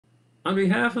On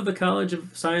behalf of the College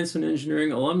of Science and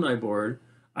Engineering Alumni Board,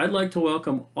 I'd like to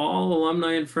welcome all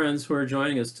alumni and friends who are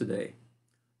joining us today.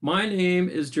 My name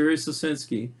is Jerry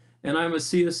Sosinski, and I'm a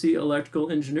CSE Electrical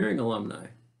Engineering alumni.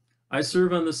 I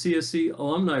serve on the CSE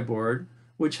Alumni Board,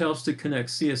 which helps to connect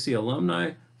CSE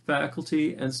alumni,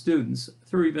 faculty, and students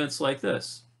through events like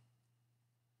this.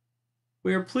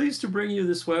 We are pleased to bring you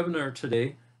this webinar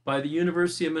today by the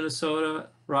University of Minnesota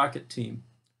Rocket Team.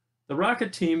 The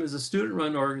Rocket Team is a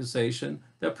student-run organization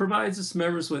that provides its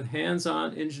members with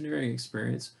hands-on engineering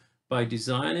experience by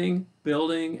designing,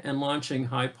 building, and launching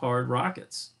high-powered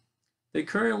rockets. They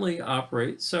currently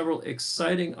operate several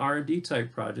exciting R&D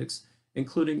type projects,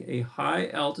 including a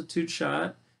high-altitude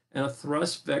shot and a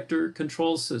thrust vector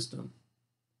control system.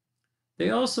 They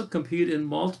also compete in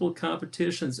multiple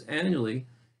competitions annually,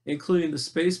 including the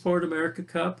Spaceport America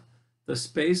Cup, the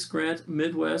Space Grant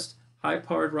Midwest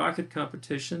High-Powered Rocket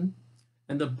Competition,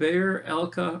 and the Bayer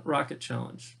Elka Rocket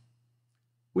Challenge.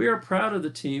 We are proud of the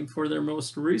team for their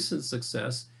most recent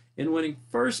success in winning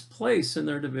first place in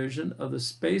their division of the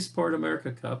Spaceport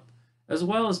America Cup, as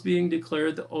well as being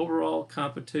declared the overall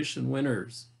competition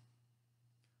winners.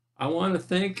 I want to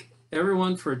thank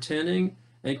everyone for attending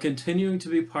and continuing to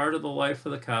be part of the life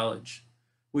of the college.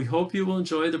 We hope you will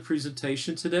enjoy the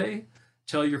presentation today,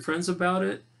 tell your friends about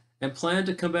it, and plan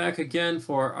to come back again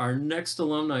for our next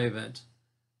alumni event.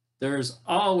 There is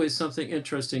always something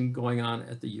interesting going on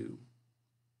at the U.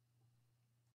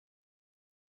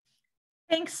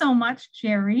 Thanks so much,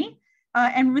 Jerry.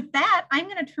 And with that, I'm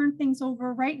going to turn things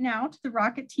over right now to the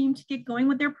Rocket Team to get going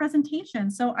with their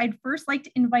presentation. So I'd first like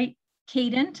to invite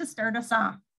Caden to start us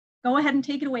off. Go ahead and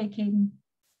take it away, Caden.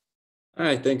 All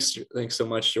right, thanks so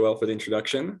much, Joelle, for the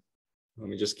introduction. Let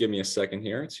me just give me a second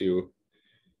here to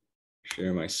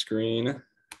share my screen.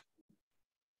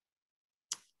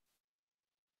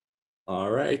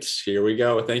 All right, here we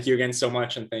go. Thank you again so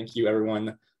much, and thank you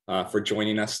everyone for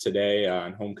joining us today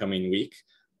on homecoming week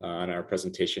on our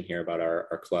presentation here about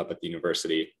our club at the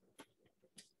university.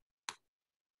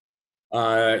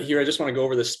 Here, I just want to go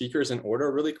over the speakers in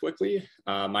order really quickly.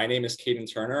 My name is Caden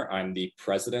Turner. I'm the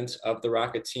president of the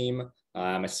Rocket Team.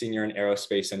 I'm a senior in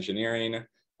aerospace engineering.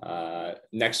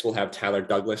 Next, we'll have Tyler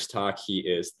Douglas talk. He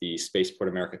is the Spaceport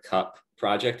America Cup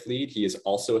project lead. He is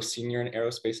also a senior in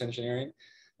aerospace engineering.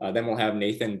 Then we'll have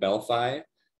Nathan Belfi,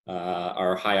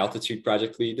 our high altitude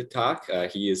project lead, to talk.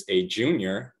 He is a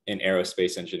junior in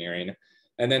aerospace engineering.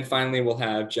 And then finally, we'll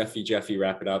have Jeffy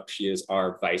wrap it up. She is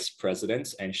our vice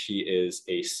president, and she is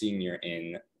a senior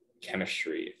in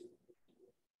chemistry.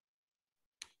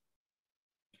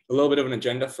 A little bit of an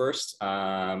agenda first.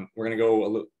 We're going to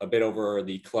go a bit over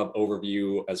the club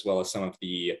overview, as well as some of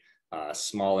the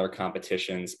smaller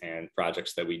competitions and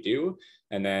projects that we do.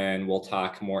 And then we'll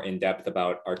talk more in depth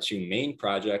about our two main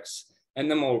projects.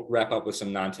 And then we'll wrap up with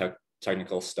some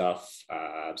non-technical stuff,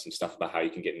 some stuff about how you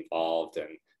can get involved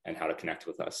and how to connect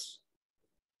with us.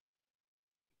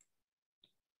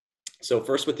 So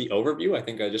first with the overview, I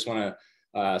think I just want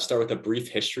to start with a brief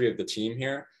history of the team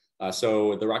here.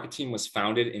 So the Rocket Team was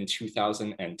founded in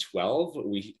 2012.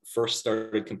 We first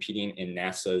started competing in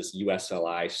NASA's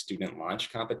USLI student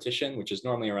launch competition, which is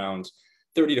normally around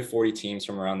 30 to 40 teams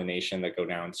from around the nation that go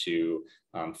down to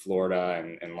Florida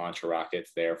and launch a rocket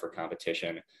there for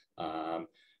competition.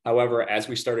 However, as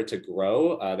we started to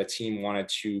grow, the team wanted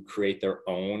to create their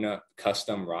own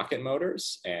custom rocket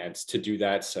motors. And to do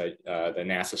that, the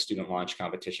NASA student launch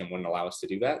competition wouldn't allow us to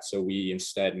do that. So we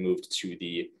instead moved to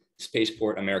the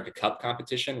Spaceport America Cup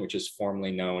competition, which is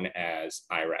formerly known as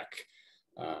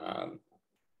IREC.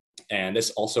 And this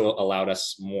also allowed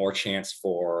us more chance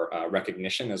for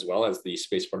recognition, as well as the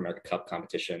Spaceport America Cup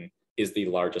competition is the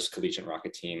largest collegiate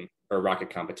rocket team or rocket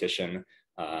competition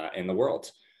in the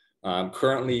world.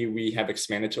 Currently, we have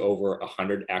expanded to over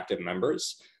 100 active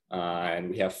members, and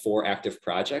we have 4 active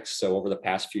projects. So over the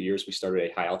past few years, we started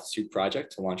a high altitude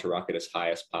project to launch a rocket as high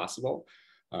as possible.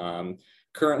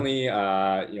 Currently,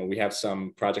 we have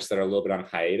some projects that are a little bit on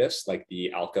hiatus, like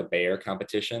the Alka Bayer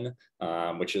competition,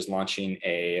 which is launching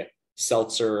a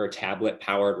seltzer tablet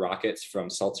powered rockets from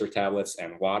seltzer tablets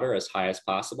and water as high as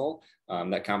possible.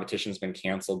 That competition has been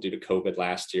canceled due to COVID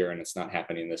last year, and it's not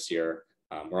happening this year.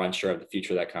 We're unsure of the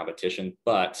future of that competition,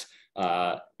 but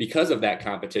because of that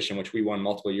competition, which we won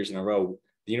multiple years in a row,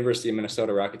 the University of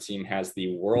Minnesota Rocket Team has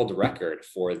the world record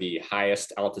for the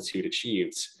highest altitude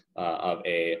achieved of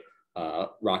a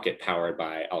rocket powered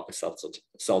by Alka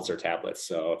seltzer tablets.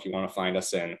 So if you want to find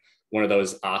us in one of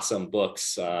those awesome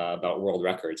books about world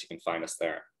records, you can find us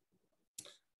there.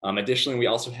 Additionally, we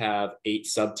also have 8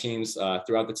 sub-teams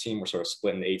throughout the team. We're sort of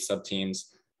split into 8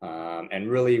 sub-teams. And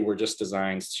really, we're just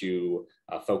designed to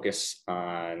focus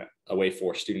on a way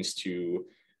for students to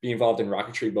be involved in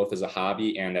rocketry, both as a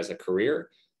hobby and as a career.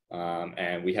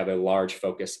 And we have a large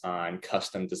focus on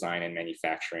custom design and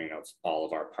manufacturing of all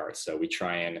of our parts. So we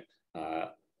try and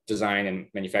design and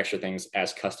manufacture things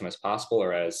as custom as possible,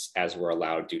 or as we're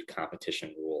allowed due to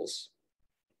competition rules.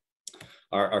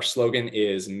 Our slogan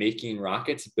is making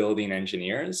rockets, building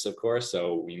engineers, of course.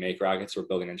 So we make rockets, we're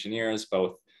building engineers,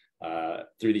 both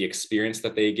through the experience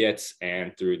that they get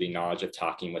and through the knowledge of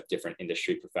talking with different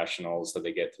industry professionals that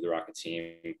they get through the Rocket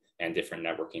Team and different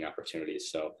networking opportunities.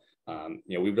 So,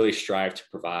 we really strive to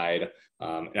provide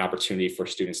an opportunity for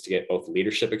students to get both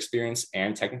leadership experience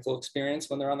and technical experience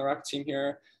when they're on the Rocket Team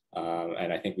here.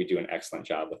 And I think we do an excellent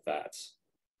job with that.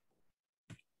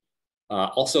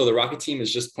 Also, the Rocket Team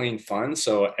is just plain fun.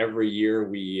 So every year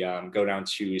we go down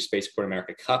to Spaceport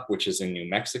America Cup, which is in New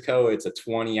Mexico. It's a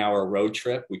 20-hour road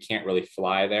trip. We can't really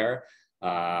fly there.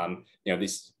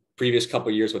 These previous couple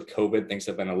of years with COVID, things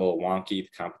have been a little wonky. The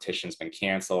competition's been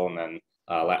canceled, and then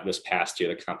this past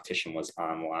year, the competition was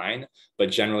online.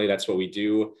 But generally, that's what we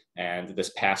do. And this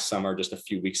past summer, just a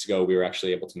few weeks ago, we were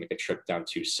actually able to make a trip down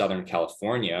to Southern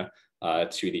California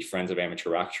to the Friends of Amateur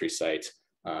Rocketry site.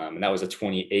 And that was a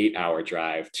 28-hour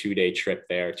drive, 2-day trip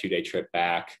there, 2-day trip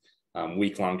back,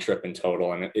 week-long trip in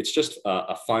total. And it's just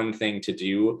a fun thing to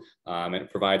do. And it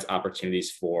provides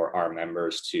opportunities for our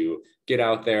members to get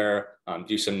out there,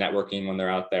 do some networking when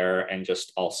they're out there, and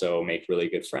just also make really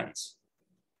good friends.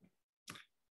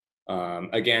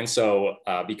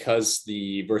 Because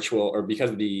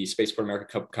the Spaceport America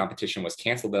Cup competition was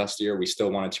canceled last year, we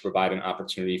still wanted to provide an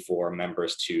opportunity for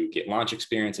members to get launch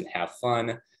experience and have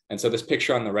fun. And so this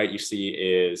picture on the right you see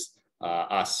is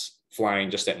us flying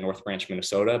just at North Branch,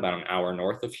 Minnesota, about an hour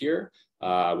north of here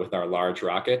with our large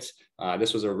rocket.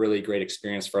 This was a really great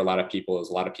experience for a lot of people. It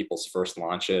was a lot of people's first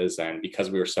launches. And because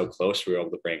we were so close, we were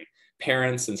able to bring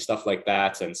parents and stuff like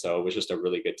that. And so it was just a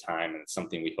really good time, and it's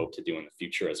something we hope to do in the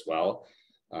future as well.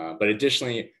 But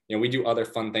additionally, we do other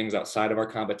fun things outside of our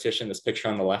competition. This picture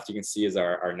on the left you can see is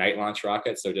our night launch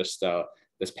rocket. So just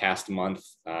this past month,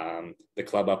 the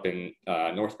club up in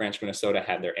North Branch, Minnesota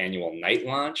had their annual night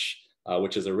launch,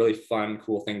 which is a really fun,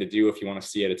 cool thing to do. If you want to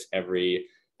see it, it's every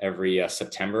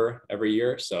September every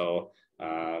year. So,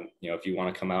 if you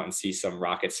want to come out and see some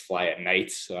rockets fly at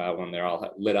night when they're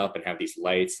all lit up and have these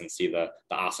lights, and see the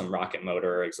awesome rocket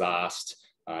motor exhaust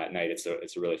at night, it's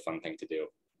a really fun thing to do.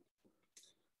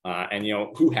 And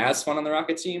who has fun on the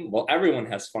Rocket Team? Well, everyone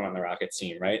has fun on the Rocket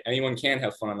Team, right? Anyone can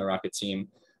have fun on the Rocket Team.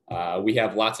 We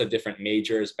have lots of different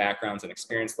majors, backgrounds, and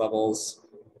experience levels.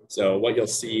 So what you'll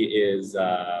see is,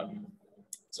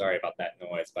 sorry about that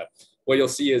noise, but what you'll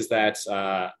see is that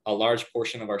a large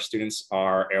portion of our students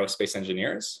are aerospace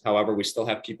engineers. However, we still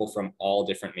have people from all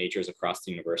different majors across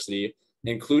the university,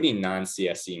 including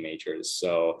non-CSE majors.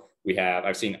 So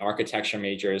I've seen architecture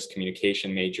majors,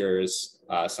 communication majors,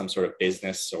 some sort of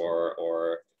business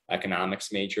or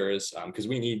economics majors, because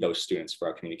we need those students for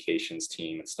our communications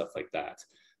team and stuff like that.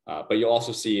 But you'll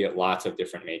also see lots of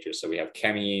different majors. So we have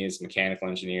chemies, mechanical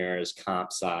engineers,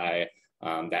 comp sci,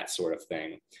 that sort of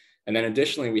thing. And then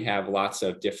additionally, we have lots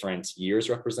of different years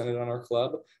represented on our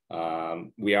club.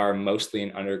 We are mostly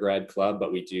an undergrad club,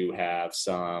 but we do have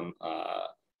some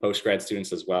postgrad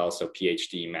students as well. So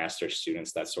PhD, master's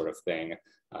students, that sort of thing.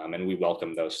 And we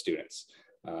welcome those students.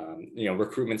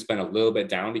 Recruitment's been a little bit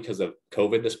down because of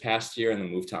COVID this past year and the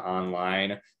move to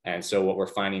online. And so what we're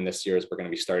finding this year is we're going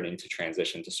to be starting to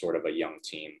transition to sort of a young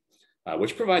team,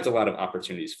 which provides a lot of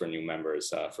opportunities for new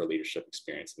members for leadership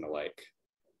experience and the like.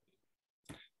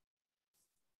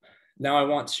 Now I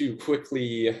want to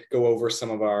quickly go over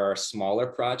some of our smaller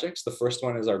projects. The first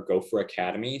one is our Gopher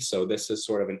Academy. So this is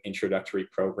sort of an introductory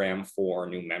program for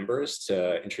new members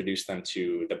to introduce them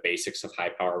to the basics of high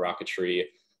power rocketry.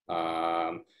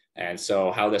 And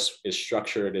so how this is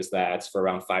structured is that for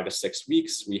around 5 to 6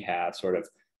 weeks, we have sort of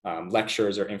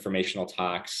lectures or informational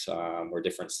talks where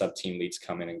different sub-team leads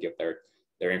come in and give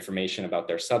their information about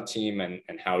their sub-team and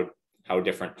how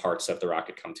different parts of the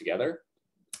rocket come together.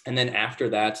 And then after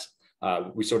that,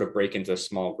 we sort of break into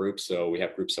small groups. So we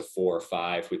have groups of 4 or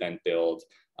 5 who then build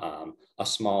a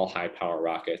small high power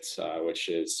rocket, which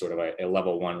is sort of a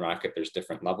level 1 rocket. There's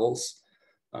different levels.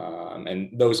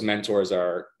 And those mentors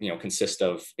consist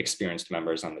of experienced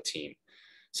members on the team.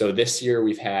 So this year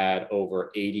we've had over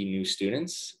 80 new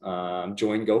students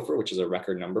join Gopher, which is a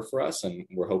record number for us. And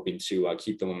we're hoping to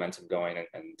keep the momentum going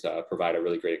and provide a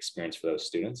really great experience for those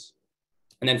students.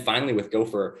 And then finally with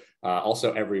Gopher,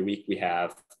 also every week we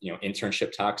have,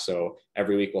 internship talks. So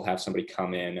every week we'll have somebody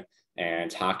come in and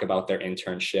talk about their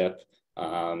internship,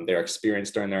 their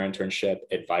experience during their internship,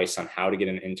 advice on how to get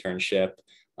an internship,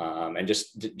 and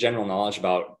just general knowledge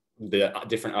about the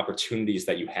different opportunities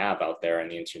that you have out there in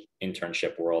the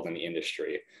internship world and the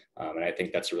industry. And I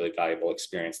think that's a really valuable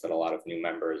experience that a lot of new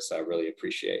members really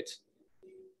appreciate.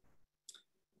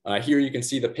 Here you can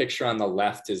see the picture on the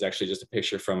left is actually just a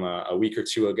picture from a week or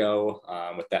two ago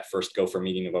with that first Gopher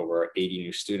meeting of over 80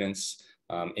 new students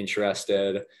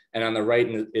interested. And on the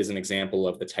right is an example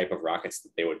of the type of rockets that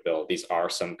they would build. These are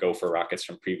some Gopher rockets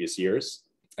from previous years.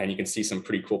 And you can see some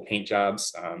pretty cool paint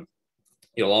jobs.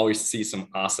 You'll always see some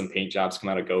awesome paint jobs come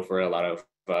out of Gopher. A lot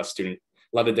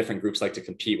of different groups like to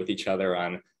compete with each other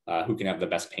on who can have the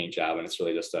best paint job. And it's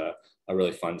really just a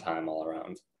really fun time all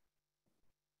around.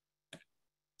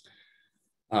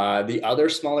 The other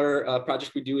smaller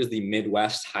project we do is the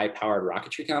Midwest High-Powered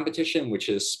Rocketry Competition, which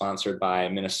is sponsored by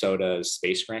Minnesota's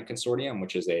Space Grant Consortium,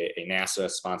 which is a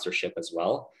NASA sponsorship as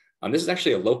well. This is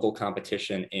actually a local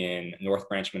competition in North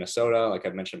Branch, Minnesota. Like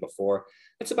I've mentioned before,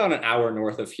 it's about an hour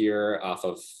north of here off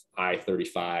of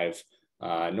I-35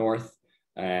 north.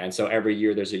 And so every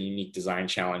year there's a unique design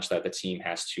challenge that the team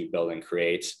has to build and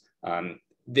create.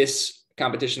 This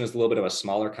competition is a little bit of a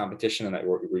smaller competition in that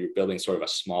we're building sort of a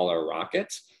smaller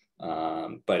rocket,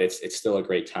 but it's still a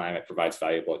great time. It provides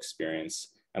valuable experience.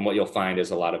 And what you'll find is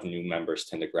a lot of new members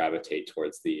tend to gravitate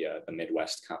towards the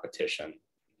Midwest competition.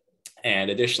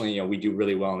 And additionally, we do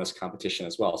really well in this competition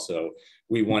as well. So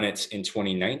we won it in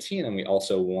 2019 and we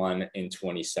also won in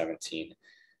 2017.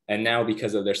 And now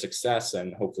because of their success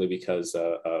and hopefully because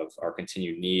of our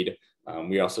continued need,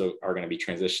 we also are going to be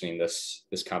transitioning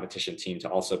this competition team to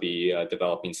also be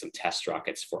developing some test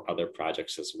rockets for other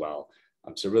projects as well.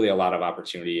 So really a lot of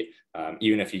opportunity,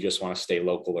 even if you just want to stay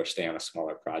local or stay on a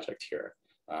smaller project here.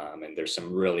 And there's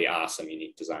some really awesome,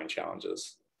 unique design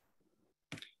challenges.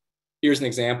 Here's an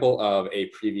example of a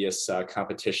previous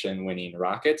competition winning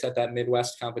rocket at that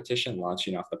Midwest competition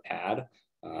launching off the pad.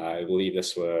 I believe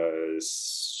this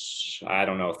was, I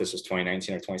don't know if this was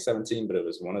 2019 or 2017, but it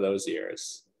was one of those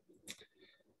years.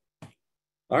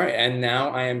 All right, and now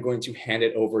I am going to hand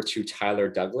it over to Tyler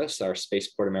Douglas, our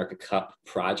Spaceport America Cup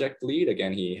project lead.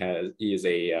 Again, he is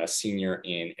a senior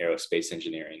in aerospace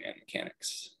engineering and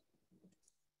mechanics.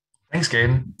 Thanks,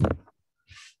 Caden.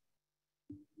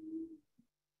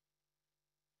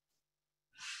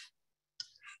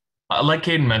 Like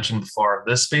Caden mentioned before,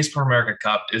 this Spaceport America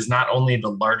Cup is not only the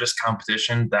largest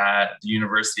competition that the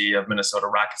University of Minnesota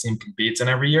Rocket Team competes in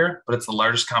every year, but it's the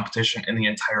largest competition in the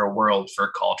entire world for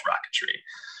college rocketry.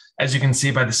 As you can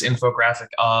see by this infographic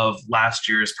of last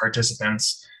year's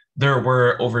participants, there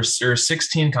were over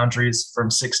 16 countries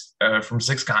from six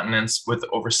continents with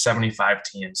over 75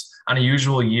 teams. On a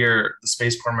usual year, the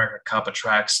Spaceport America Cup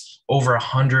attracts over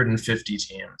 150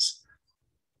 teams.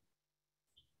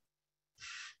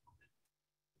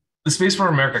 The Spaceport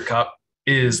America Cup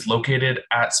is located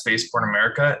at Spaceport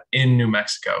America in New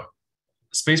Mexico.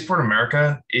 Spaceport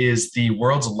America is the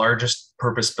world's largest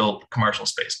purpose-built commercial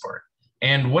spaceport.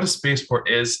 And what a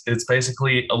spaceport is, it's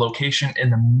basically a location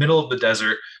in the middle of the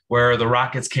desert where the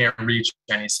rockets can't reach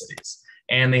any cities.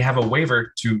 And they have a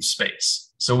waiver to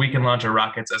space, so we can launch our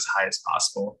rockets as high as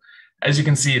possible. As you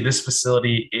can see, this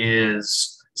facility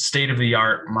is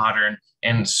state-of-the-art, modern,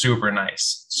 and super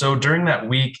nice. So during that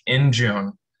week in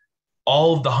June,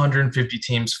 all of the 150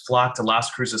 teams flocked to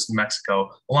Las Cruces, New Mexico,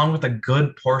 along with a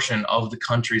good portion of the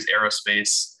country's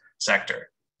aerospace sector.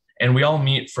 And we all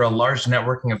meet for a large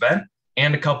networking event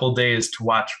and a couple days to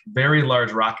watch very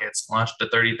large rockets launch to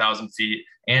 30,000 feet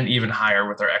and even higher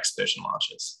with our expedition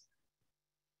launches.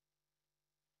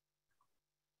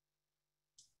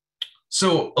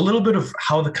 So a little bit of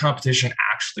how the competition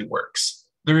actually works.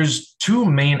 There's two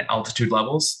main altitude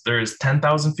levels. There's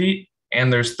 10,000 feet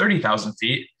and there's 30,000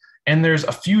 feet. And there's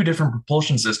a few different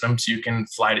propulsion systems you can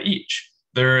fly to each.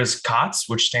 There is COTS,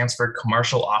 which stands for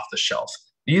Commercial Off the Shelf.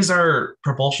 These are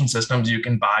propulsion systems you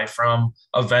can buy from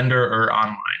a vendor or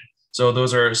online. So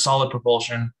those are solid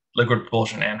propulsion, liquid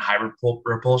propulsion, and hybrid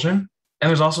propulsion. And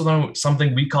there's also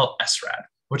something we call SRAD,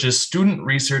 which is student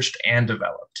researched and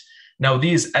developed. Now,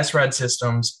 these SRAD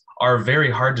systems are very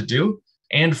hard to do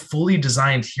and fully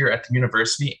designed here at the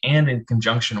university and in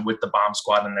conjunction with the bomb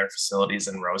squad and their facilities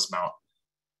in Rosemount.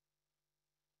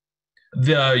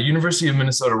 The University of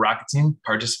Minnesota Rocket Team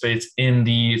participates in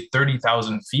the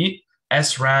 30,000 feet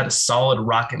SRAD solid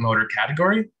rocket motor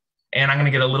category. And I'm going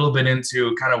to get a little bit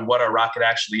into kind of what our rocket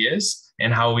actually is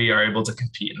and how we are able to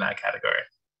compete in that category.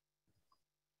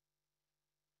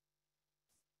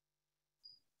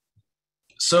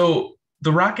 So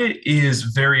the rocket is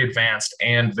very advanced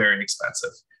and very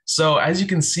expensive. So as you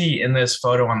can see in this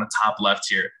photo on the top left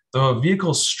here, the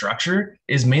vehicle's structure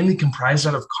is mainly comprised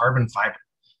out of carbon fiber.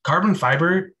 Carbon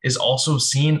fiber is also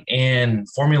seen in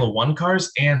Formula One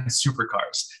cars and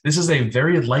supercars. This is a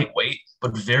very lightweight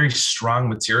but very strong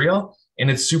material, and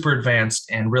it's super advanced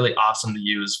and really awesome to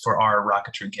use for our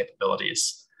rocketry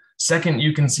capabilities. Second,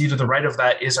 you can see to the right of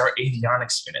that is our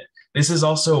avionics unit. This is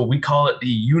also, we call it the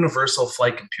universal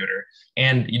flight computer.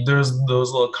 And those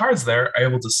little cards there are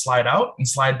able to slide out and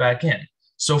slide back in.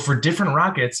 So for different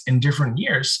rockets in different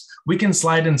years, we can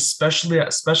slide in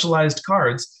specialized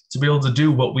cards to be able to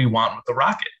do what we want with the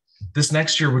rocket. This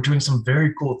next year, we're doing some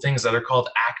very cool things that are called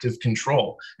active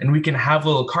control. And we can have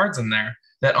little cards in there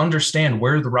that understand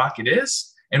where the rocket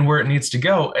is and where it needs to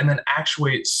go, and then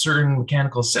actuate certain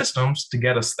mechanical systems to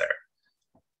get us there.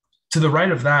 To the right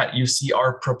of that, you see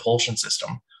our propulsion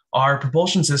system. Our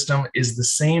propulsion system is the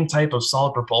same type of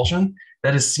solid propulsion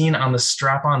that is seen on the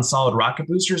strap-on solid rocket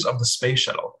boosters of the space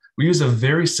shuttle. We use a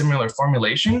very similar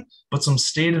formulation, but some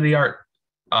state-of-the-art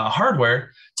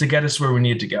hardware to get us where we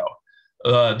need to go.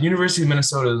 The University of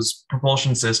Minnesota's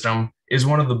propulsion system is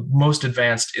one of the most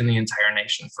advanced in the entire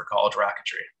nation for college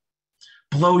rocketry.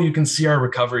 Below, you can see our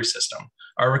recovery system.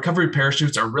 Our recovery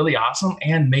parachutes are really awesome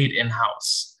and made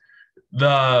in-house.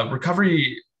 The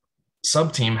recovery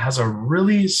sub-team has a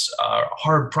really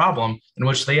hard problem in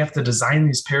which they have to design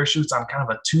these parachutes on kind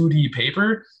of a 2D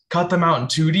paper, cut them out in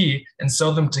 2D, and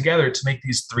sew them together to make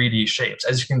these 3D shapes.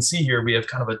 As you can see here, we have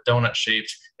kind of a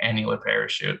donut-shaped annular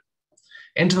parachute.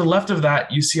 And to the left of that,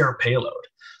 you see our payload.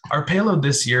 Our payload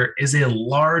this year is a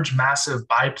large, massive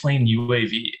biplane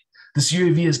UAV. This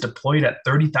UAV is deployed at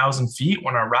 30,000 feet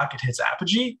when our rocket hits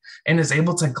apogee and is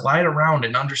able to glide around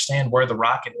and understand where the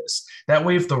rocket is. That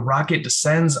way, if the rocket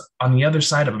descends on the other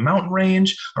side of a mountain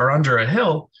range or under a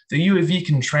hill, the UAV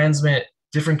can transmit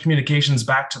different communications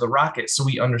back to the rocket so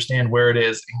we understand where it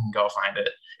is and can go find it.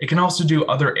 It can also do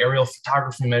other aerial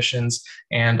photography missions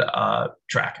and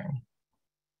tracking.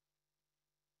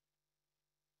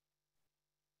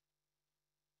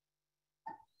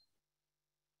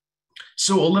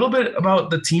 So a little bit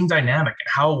about the team dynamic and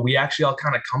how we actually all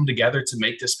kind of come together to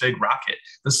make this big rocket.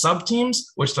 The sub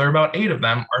teams, which there are about 8 of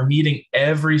them, are meeting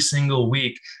every single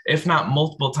week, if not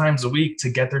multiple times a week,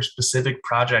 to get their specific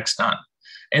projects done.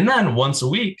 And then once a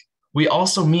week, we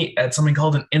also meet at something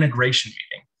called an integration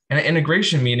meeting. And at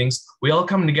integration meetings, we all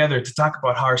come together to talk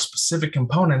about how our specific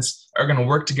components are going to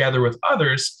work together with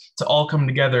others to all come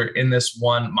together in this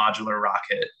one modular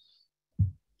rocket.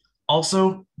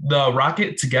 Also, the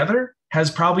rocket together has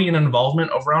probably an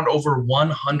involvement of around over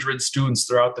 100 students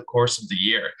throughout the course of the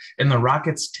year. And the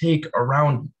rockets take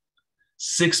around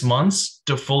 6 months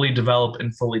to fully develop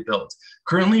and fully build.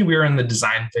 Currently, we are in the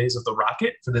design phase of the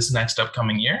rocket for this next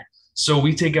upcoming year. So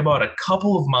we take about a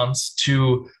couple of months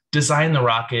to design the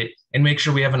rocket and make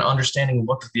sure we have an understanding of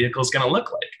what the vehicle is going to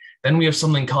look like. Then we have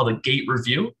something called a gate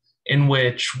review, in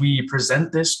which we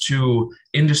present this to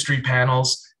industry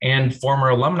panels and former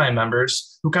alumni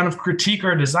members who kind of critique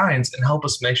our designs and help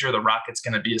us make sure the rocket's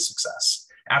going to be a success.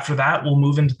 After that, we'll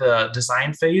move into the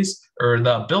design phase or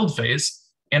the build phase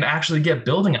and actually get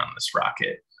building on this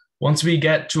rocket. Once we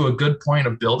get to a good point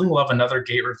of building, we'll have another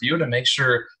gate review to make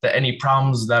sure that any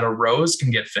problems that arose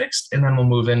can get fixed, and then we'll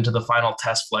move into the final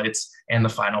test flights and the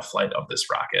final flight of this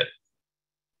rocket.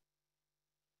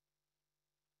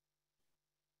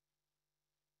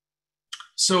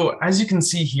 So as you can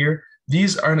see here,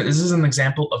 this is an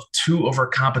example of 2 of our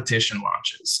competition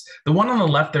launches. The one on the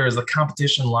left there is the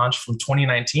competition launch from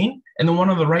 2019, and the one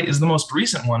on the right is the most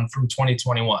recent one from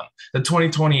 2021. The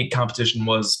 2020 competition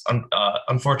was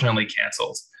unfortunately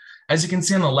canceled. As you can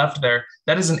see on the left there,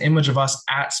 that is an image of us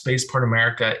at Spaceport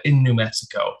America in New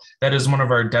Mexico. That is one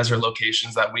of our desert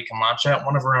locations that we can launch at,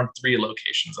 one of around 3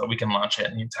 locations that we can launch at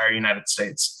in the entire United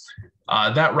States.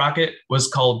 That rocket was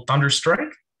called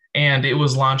Thunderstrike, and it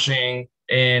was launching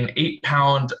an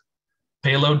 8-pound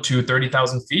payload to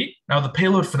 30,000 feet. Now, the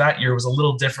payload for that year was a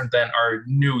little different than our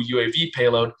new UAV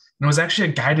payload, and it was actually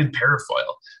a guided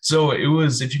parafoil. So it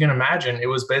was, if you can imagine, it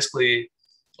was basically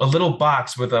a little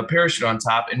box with a parachute on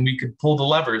top, and we could pull the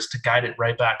levers to guide it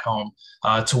right back home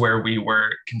to where we were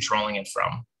controlling it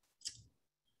from.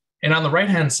 And on the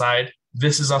right-hand side,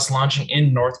 this is us launching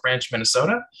in North Branch,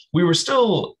 Minnesota. We were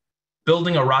still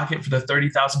building a rocket for the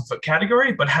 30,000 foot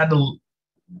category, but had to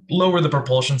lower the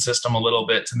propulsion system a little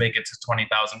bit to make it to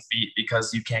 20,000 feet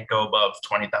because you can't go above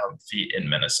 20,000 feet in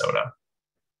Minnesota.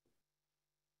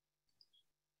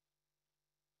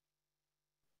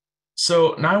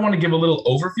 So now I want to give a little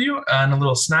overview and a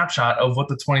little snapshot of what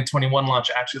the 2021 launch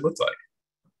actually looked like.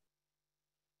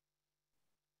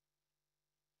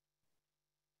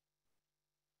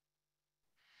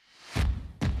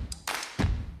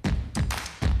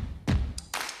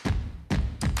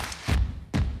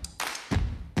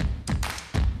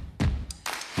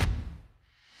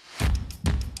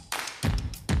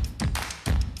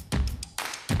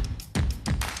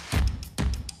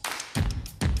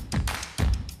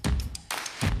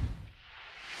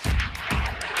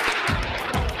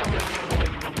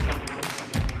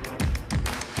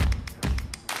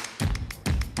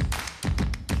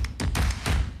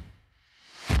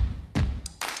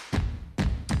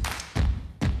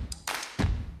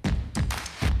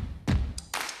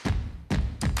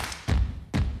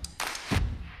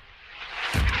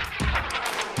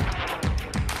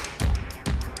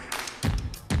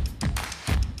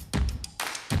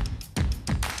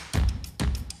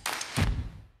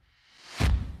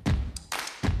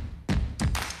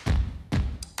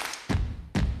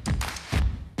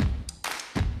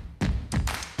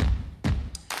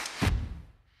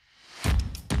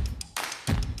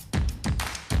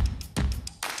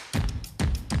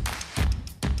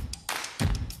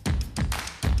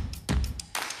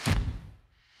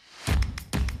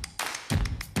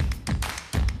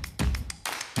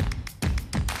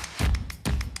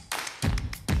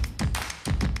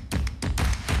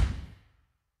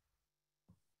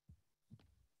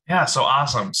 Yeah, so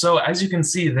awesome. So as you can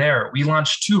see there, we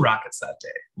launched two rockets that day.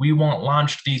 We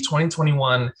launched the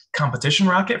 2021 competition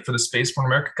rocket for the Spaceport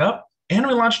America Cup, and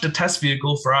we launched a test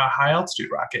vehicle for our high altitude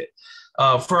rocket.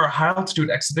 For our high altitude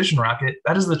exhibition rocket,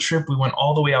 that is the trip we went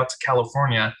all the way out to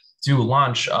California to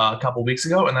launch a couple weeks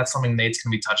ago, and that's something Nate's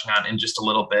going to be touching on in just a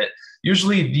little bit.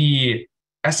 Usually, the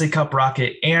SA Cup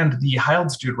rocket and the high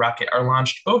altitude rocket are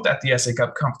launched both at the SA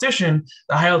Cup competition.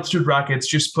 The high altitude rocket's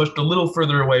just pushed a little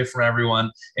further away from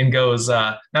everyone and goes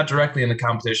not directly in the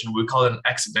competition. We call it an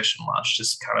exhibition launch,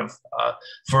 just kind of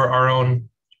for our own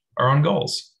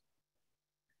goals.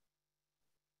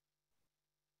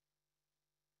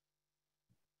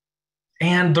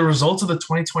 And the results of the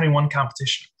 2021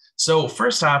 competition. So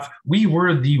first off, we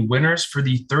were the winners for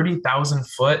the 30,000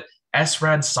 foot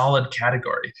SRAD solid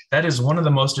category. That is one of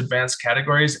the most advanced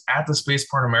categories at the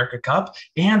Spaceport America Cup,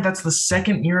 and that's the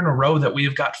second year in a row that we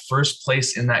have got first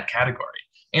place in that category.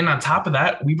 And on top of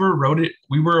that, we were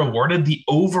awarded the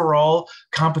overall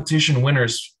competition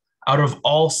winners out of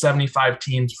all 75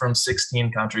 teams from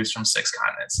 16 countries from 6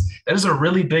 continents. That is a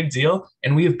really big deal,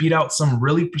 and we have beat out some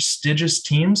really prestigious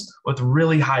teams with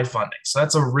really high funding. So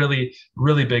that's a really,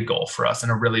 really big goal for us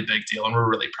and a really big deal, and we're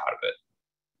really proud of it.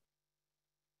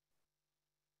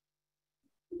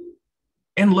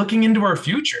 And looking into our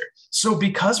future. So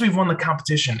because we've won the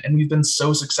competition and we've been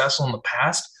so successful in the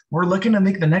past, we're looking to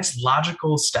make the next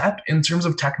logical step in terms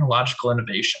of technological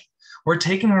innovation. We're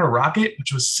taking our rocket,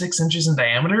 which was 6 inches in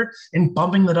diameter, and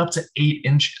bumping that up to 8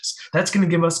 inches. That's going to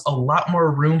give us a lot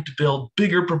more room to build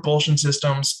bigger propulsion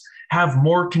systems, have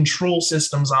more control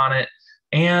systems on it,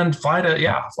 and fly to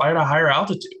higher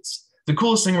altitudes. The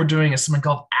coolest thing we're doing is something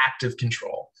called active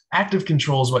control. Active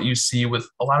control is what you see with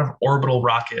a lot of orbital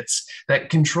rockets that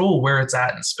control where it's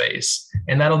at in space,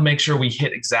 and that'll make sure we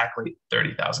hit exactly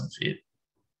 30,000 feet.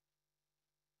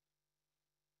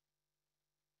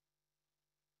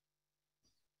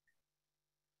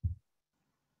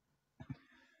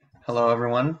 Hello,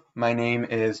 everyone. My name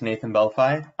is Nathan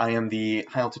Belfi. I am the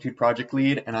High Altitude Project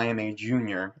Lead, and I am a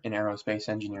junior in aerospace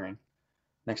engineering.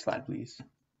 Next slide, please.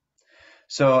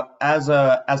 So as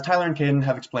Tyler and Caden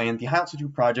have explained, the High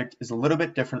Altitude Project is a little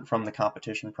bit different from the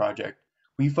competition project.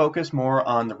 We focus more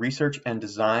on the research and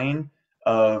design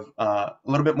of a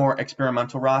little bit more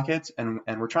experimental rockets, and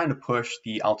we're trying to push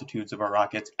the altitudes of our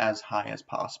rockets as high as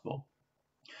possible.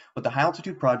 What the High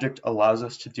Altitude Project allows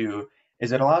us to do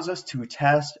is it allows us to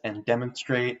test and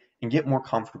demonstrate and get more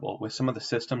comfortable with some of the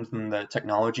systems and the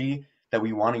technology that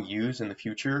we want to use in the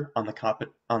future on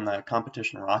the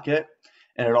competition rocket.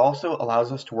 And it also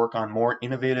allows us to work on more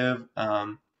innovative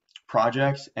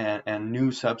projects and new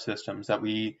subsystems that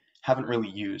we haven't really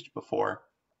used before.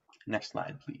 Next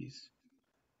slide, please.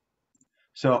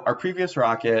 So our previous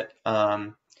rocket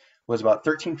was about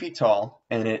 13 feet tall,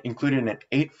 and it included an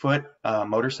 8-foot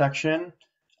motor section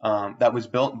that was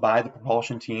built by the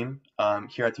propulsion team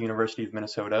here at the University of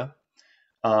Minnesota.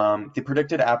 The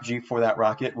predicted apogee for that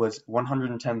rocket was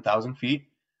 110,000 feet,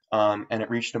 and it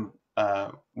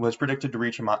was predicted to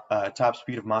reach a top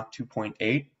speed of Mach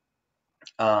 2.8.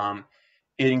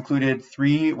 It included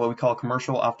 3 what we call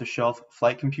commercial off-the-shelf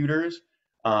flight computers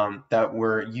that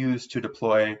were used to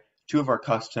deploy 2 of our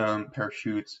custom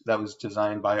parachutes that was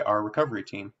designed by our recovery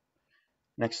team.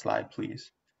 Next slide, please.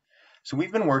 So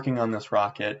we've been working on this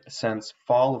rocket since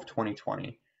fall of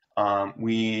 2020.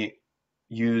 We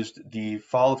used the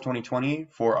fall of 2020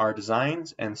 for our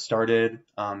designs and started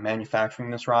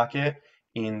manufacturing this rocket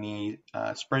in the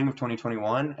spring of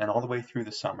 2021 and all the way through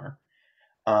the summer.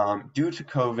 Due to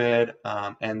COVID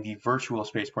and the virtual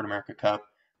Spaceport America Cup,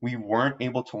 we weren't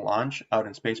able to launch out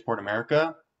in Spaceport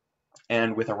America.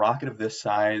 And with a rocket of this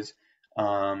size,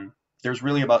 there's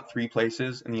really about 3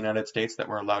 places in the United States that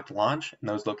we're allowed to launch, and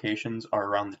those locations are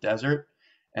around the desert.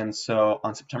 And so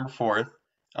on September 4th,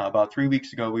 about 3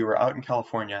 weeks ago, we were out in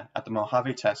California at the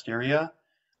Mojave test area,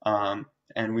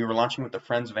 and we were launching with the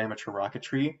Friends of Amateur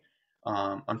Rocketry.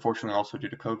 Unfortunately, also due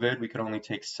to COVID, we could only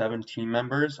take 7 team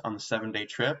members on the 7-day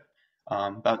trip,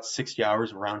 about 60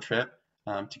 hours of round trip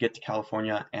to get to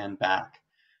California and back.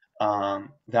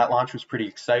 That launch was pretty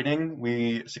exciting.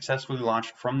 We successfully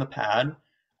launched from the pad,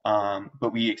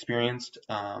 but we experienced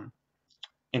an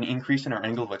increase in our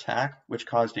angle of attack, which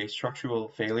caused a structural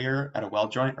failure at a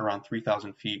weld joint around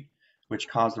 3,000 feet, which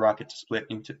caused the rocket to split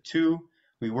into 2.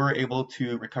 We were able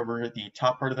to recover the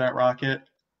top part of that rocket,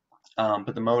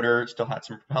 but the motor still had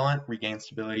some propellant, regained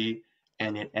stability,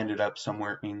 and it ended up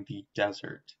somewhere in the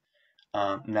desert.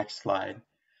 Next slide.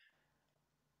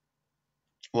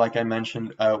 Like I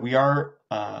mentioned, we are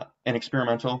an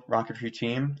experimental rocketry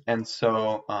team, and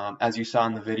so as you saw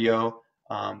in the video,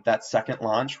 That second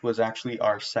launch was actually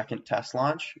our second test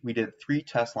launch. We did 3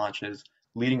 test launches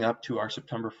leading up to our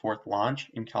September 4th launch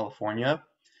in California.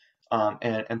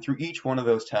 And through each one of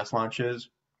those test launches,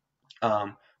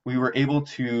 we were able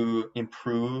to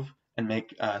improve and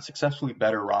make successfully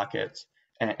better rockets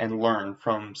and learn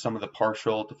from some of the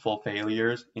partial to full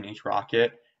failures in each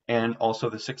rocket, and also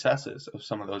the successes of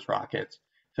some of those rockets,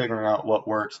 figuring out what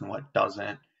works and what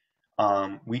doesn't.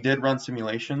 We did run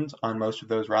simulations on most of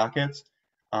those rockets,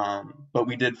 but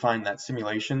we did find that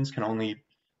simulations can only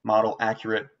model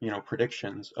accurate,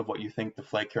 predictions of what you think the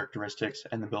flight characteristics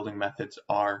and the building methods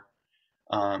are.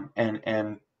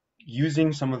 And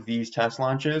using some of these test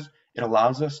launches, it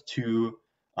allows us to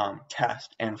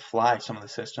test and fly some of the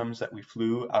systems that we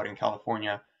flew out in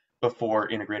California before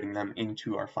integrating them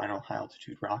into our final high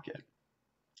altitude rocket.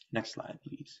 Next slide,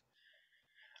 please.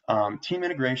 Team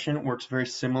integration works very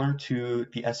similar to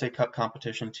the SA Cup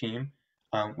competition team.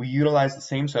 We utilize the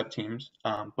same sub-teams,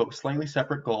 but with slightly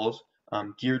separate goals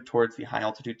geared towards the high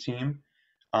altitude team.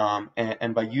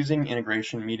 And by using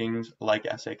integration meetings like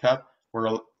SA Cup,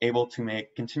 we're able to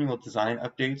make continual design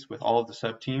updates with all of the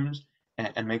sub-teams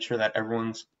and make sure that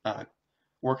everyone's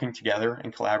working together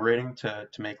and collaborating to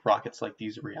make rockets like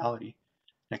these a reality.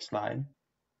 Next slide.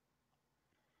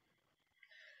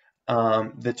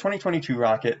 The 2022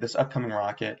 rocket, this upcoming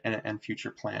rocket, and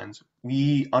future plans,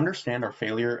 we understand our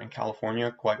failure in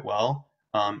California quite well.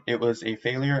 It was a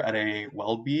failure at a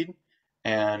weld bead,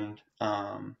 and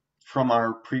from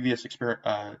our previous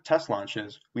test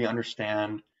launches, we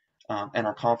understand and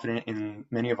are confident in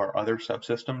many of our other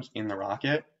subsystems in the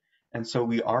rocket. And so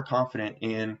we are confident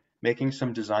in making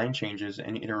some design changes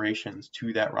and iterations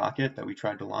to that rocket that we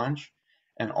tried to launch.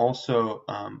 And also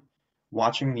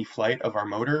watching the flight of our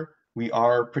motor, we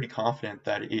are pretty confident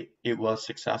that it was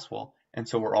successful. And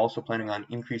so we're also planning on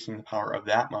increasing the power of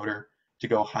that motor to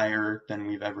go higher than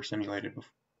we've ever simulated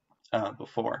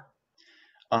before.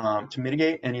 To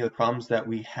mitigate any of the problems that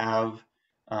we have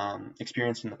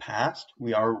experienced in the past,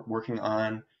 we are working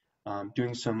on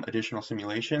doing some additional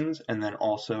simulations and then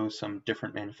also some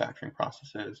different manufacturing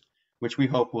processes, which we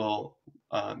hope will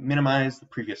minimize the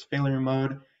previous failure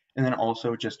mode, and then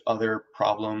also just other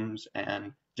problems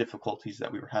and difficulties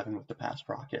that we were having with the past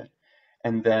rocket.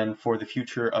 And then for the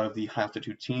future of the high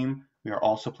altitude team, we are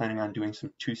also planning on doing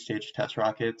some 2-stage test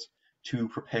rockets to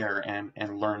prepare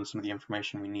and learn some of the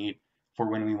information we need for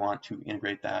when we want to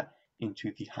integrate that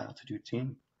into the high altitude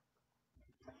team.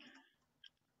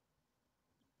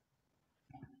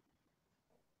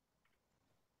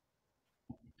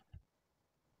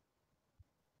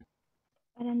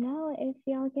 I don't know if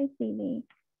y'all can see me,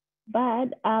 but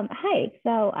hi,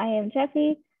 so I am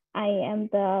Jeffy. I am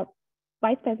the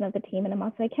vice president of the team, and I'm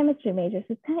also a chemistry major, so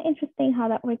it's kind of interesting how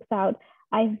that works out.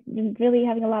 I've been really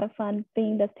having a lot of fun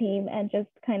being this team and just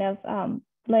kind of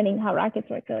learning how rockets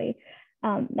work, really.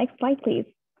 Next slide, please.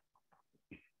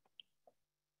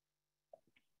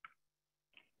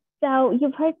 So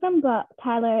you've heard from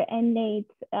Tyler and Nate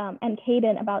and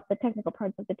Caden about the technical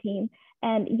parts of the team.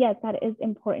 And yes, that is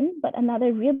important. But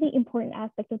another really important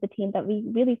aspect of the team that we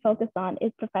really focus on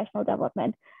is professional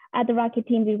development. At the Rocket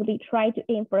Team, we really try to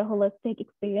aim for a holistic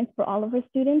experience for all of our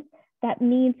students. That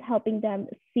means helping them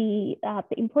see the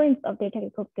importance of their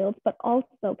technical skills, but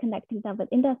also connecting them with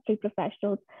industry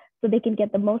professionals so they can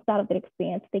get the most out of their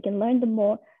experience. They can learn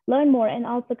more, and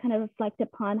also kind of reflect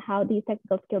upon how these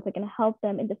technical skills are going to help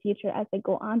them in the future as they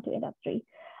go on to industry.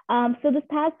 So this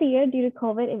past year, due to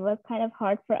COVID, it was kind of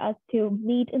hard for us to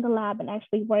meet in the lab and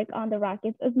actually work on the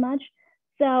rockets as much.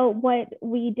 So what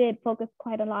we did focus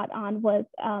quite a lot on was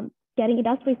getting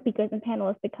industry speakers and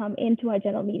panelists to come into our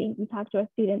general meetings and talk to our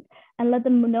students and let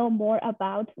them know more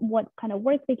about what kind of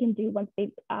work they can do once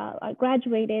they've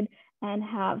graduated and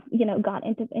have gone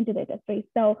into the industry.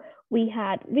 So we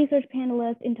had research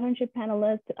panelists, internship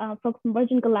panelists, folks from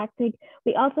Virgin Galactic.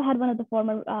 We also had one of the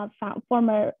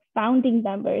former founding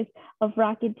members of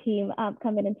Rocket Team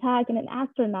come in and talk, and an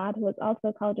astronaut who was also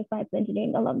a College of Science and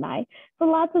Engineering alumni. So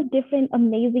lots of different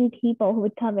amazing people who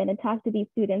would come in and talk to these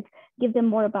students, give them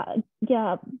more about,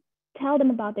 tell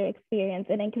them about their experience,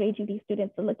 and encouraging these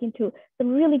students to look into some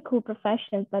really cool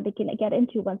professions that they can get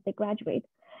into once they graduate.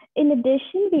 In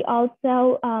addition, we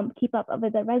also keep up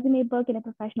with a resume book and a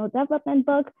professional development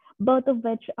book, both of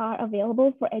which are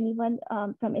available for anyone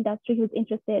from industry who's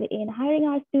interested in hiring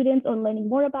our students or learning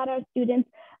more about our students.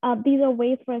 These are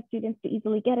ways for our students to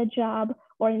easily get a job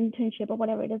or an internship or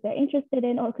whatever it is they're interested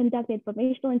in, or conduct an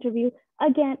informational interview.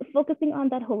 Again, focusing on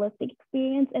that holistic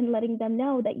experience and letting them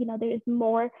know that there is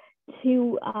more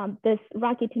to this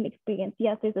Rocket Team experience.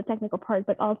 Yes, there's a technical part,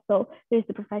 but also there's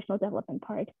the professional development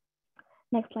part.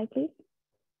 Next slide, please.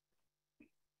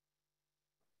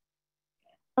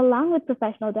 Along with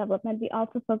professional development, we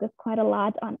also focus quite a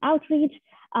lot on outreach.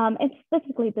 And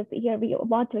specifically this year, we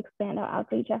want to expand our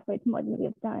outreach efforts more than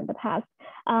we've done in the past.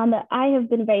 I have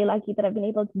been very lucky that I've been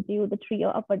able to do the TRIO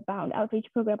Upward Bound outreach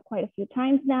program quite a few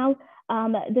times now.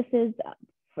 This is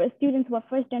for students who are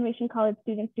first-generation college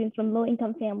students, students from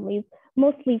low-income families,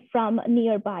 mostly from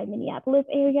nearby Minneapolis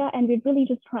area, and we're really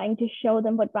just trying to show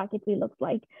them what rocketry looks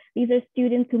like. These are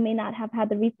students who may not have had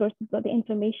the resources or the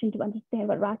information to understand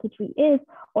what rocketry is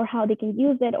or how they can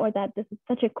use it, or that this is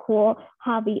such a cool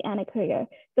hobby and a career.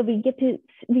 So we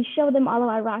show them all of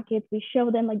our rockets, we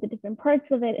show them like the different parts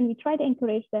of it, and we try to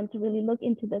encourage them to really look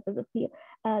into this as a field,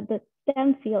 the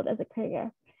STEM field as a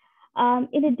career.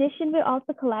 In addition, we're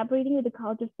also collaborating with the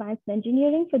College of Science and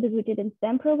Engineering for the Rooted in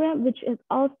STEM program, which is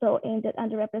also aimed at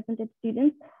underrepresented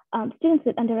students, students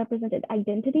with underrepresented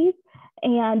identities.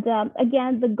 And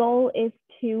again, the goal is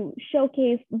to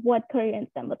showcase what career in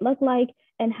STEM would look like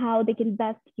and how they can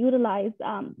best utilize,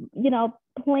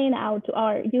 plan out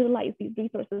or utilize these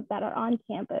resources that are on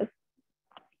campus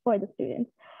for the students.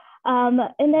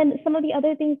 And then some of the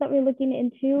other things that we're looking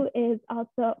into is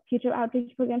also future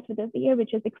outreach programs for this year,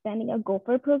 which is expanding a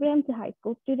Gopher program to high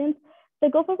school students. The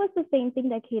Gopher was the same thing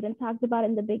that Kaden talked about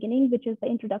in the beginning, which is the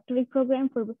introductory program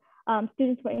for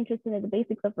students who are interested in the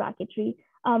basics of rocketry.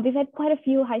 We've had quite a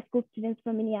few high school students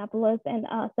from Minneapolis and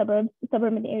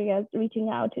suburban areas reaching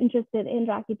out, interested in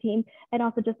Rocket Team, and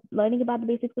also just learning about the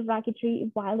basics of rocketry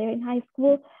while they're in high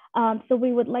school. So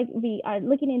we are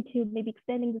looking into maybe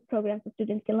extending this program so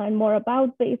students can learn more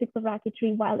about basics of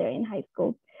rocketry while they're in high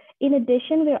school. In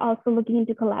addition, we're also looking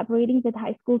into collaborating with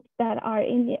high schools that are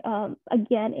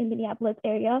again in Minneapolis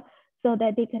area, so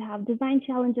that they could have design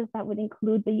challenges that would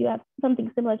include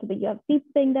something similar to the UFC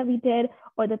thing that we did,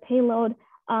 or the payload,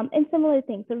 and similar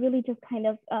things. So really just kind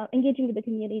of engaging with the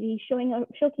community,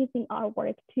 showcasing our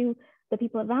work to the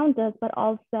people around us, but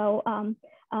also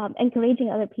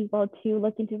encouraging other people to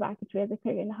look into rocketry as a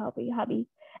career and hobby.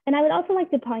 And I would also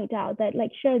like to point out that,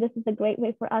 sure, this is a great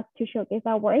way for us to showcase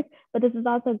our work, but this is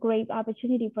also a great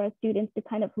opportunity for our students to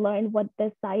kind of learn what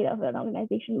this side of an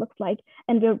organization looks like.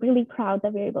 And we're really proud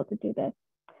that we're able to do this.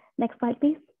 Next slide,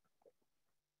 please.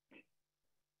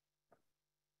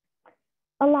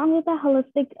 Along with the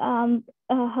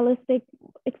holistic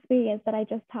experience that I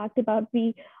just talked about,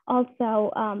 we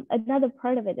also, another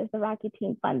part of it is the Rocket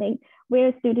Team funding. We're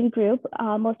a student group.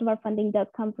 Most of our funding does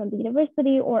come from the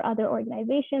university or other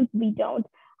organizations. We don't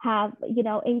have,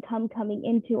 income coming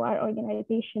into our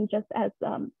organization just as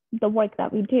the work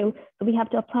that we do. So we have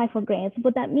to apply for grants.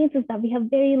 What that means is that we have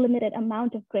very limited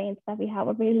amount of grants that we have,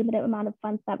 a very limited amount of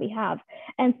funds that we have.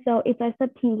 And so it's our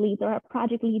sub-team leads or our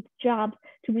project leads' job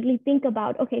to really think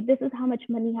about, okay, this is how much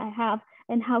money I have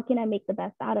and how can I make the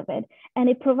best out of it? And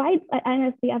it provides,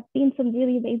 honestly, I've seen some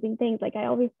really amazing things. I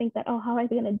always think that, oh, how are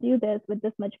they gonna do this with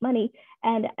this much money?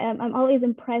 And I'm always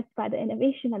impressed by the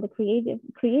innovation and the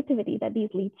creativity that these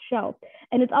leads show.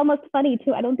 And it's almost funny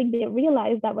too, I don't think they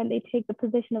realize that when they take the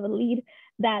position of a lead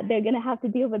that they're gonna have to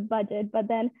deal with budget, but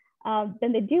then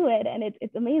they do it, and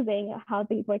it's amazing how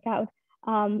things work out.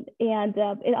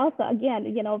 It also,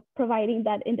 again, providing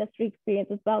that industry experience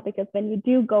as well, because when you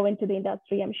do go into the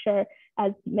industry, I'm sure,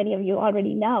 as many of you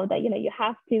already know, that, you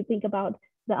have to think about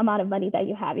the amount of money that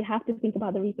you have. You have to think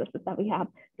about the resources that we have.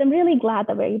 So I'm really glad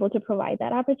that we're able to provide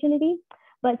that opportunity.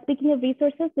 But speaking of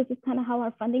resources, this is kind of how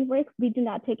our funding works. We do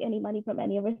not take any money from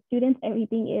any of our students.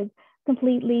 Everything is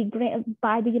completely granted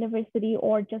by the university,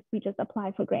 or we just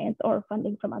apply for grants or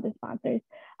funding from other sponsors.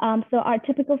 So our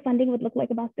typical funding would look like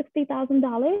about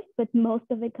 $60,000, with most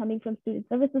of it coming from student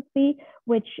services fee,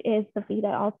 which is the fee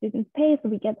that all students pay. So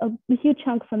we get a huge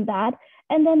chunk from that.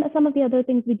 And then some of the other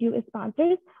things we do is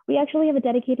sponsors. We actually have a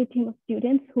dedicated team of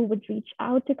students who would reach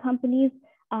out to companies,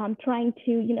 trying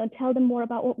to, tell them more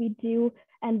about what we do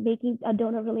and making a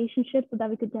donor relationship so that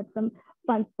we could get some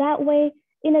funds that way.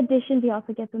 In addition, we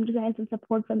also get some grants and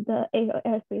support from the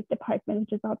aerospace department,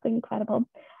 which is also incredible.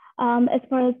 As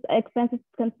far as expenses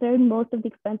concerned, most of the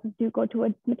expenses do go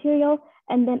towards material.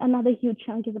 And then another huge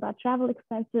chunk is about travel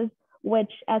expenses,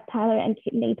 which, as Tyler and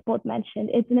Nate both mentioned,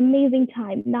 it's an amazing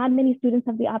time. Not many students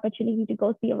have the opportunity to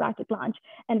go see a rocket launch.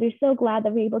 And we're so glad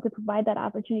that we're able to provide that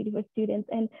opportunity for students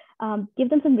and give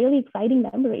them some really exciting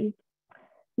memories.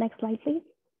 Next slide, please.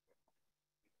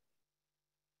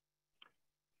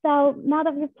 So now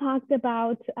that we've talked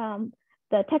about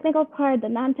the technical part, the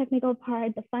non-technical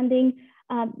part, the funding,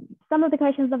 some of the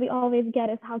questions that we always get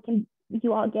is, how can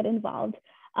you all get involved?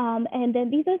 And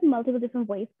then these are multiple different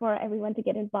ways for everyone to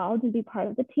get involved and be part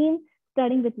of the team.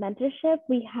 starting with mentorship,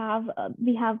 we have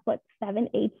what 7,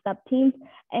 8 sub teams,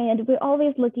 and we're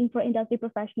always looking for industry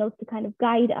professionals to kind of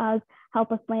guide us,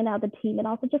 help us plan out the team, and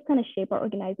also just kind of shape our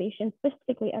organization,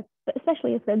 especially as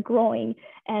we're growing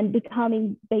and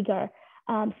becoming bigger.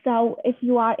 So if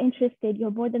you are interested,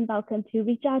 you're more than welcome to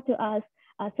reach out to us,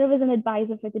 serve as an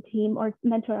advisor for the team or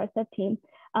mentor our sub team.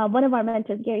 One of our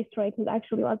mentors, Gary Stroik, who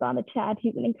actually was on the chat,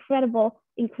 he's an incredible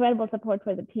support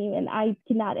for the team. And I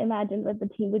cannot imagine what the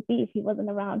team would be if he wasn't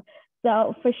around.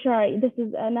 So for sure, this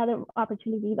is another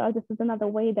opportunity, or this is another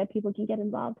way that people can get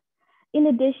involved. In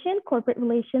addition, corporate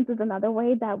relations is another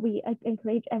way that we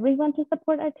encourage everyone to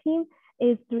support our team,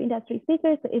 is through industry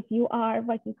speakers. So if you are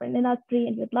working for an industry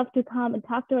and you'd love to come and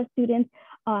talk to our students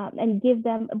and give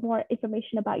them more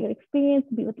information about your experience,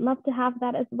 we would love to have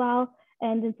that as well,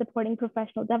 and in supporting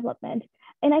professional development.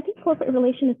 And I think corporate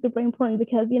relations is super important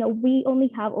because, you know, we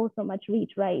only have so much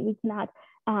reach, right? We cannot,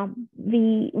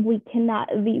 we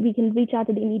can reach out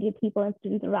to the immediate people and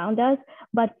students around us,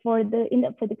 but for the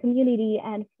community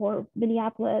and for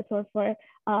Minneapolis or for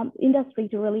industry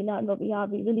to really know what we are,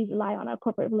 we really rely on our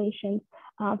corporate relations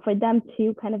for them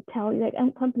to kind of tell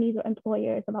companies or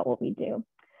employers about what we do.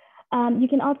 You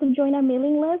can also join our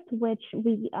mailing list, which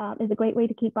is a great way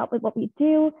to keep up with what we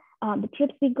do, the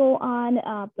trips we go on,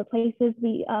 the places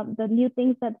the new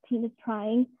things that the team is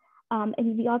trying.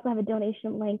 And we also have a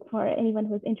donation link for anyone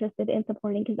who's interested in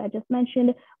supporting, because I just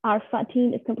mentioned our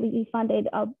team is completely funded.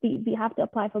 We have to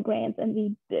apply for grants,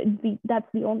 and that's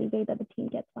the only way that the team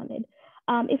gets funded.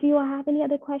 If you have any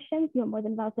other questions, you're more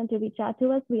than welcome to reach out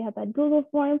to us. We have that Google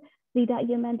form,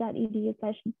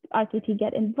 c.umn.edu/RQT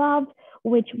get involved,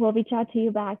 which will reach out to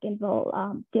you back and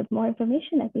we'll give more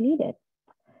information if we need it.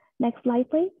 Next slide,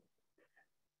 please.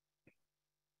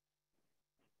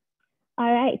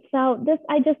 All right, so this,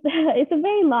 it's a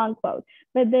very long quote,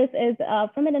 but this is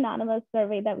from an anonymous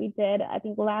survey that we did, I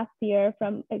think last year,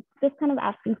 from just kind of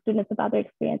asking students about their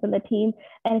experience on the team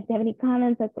and if they have any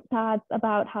comments or thoughts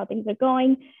about how things are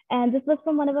going. And this was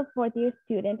from one of a 4th-year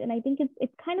student. And I think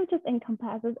it kind of just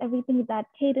encompasses everything that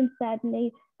Caden said,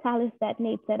 Tyler said,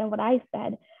 Nate said, and what I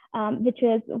said, which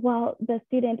is, well, the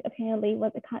student apparently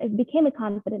became a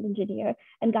confident engineer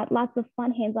and got lots of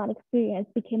fun hands-on experience,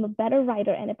 became a better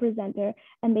writer and a presenter,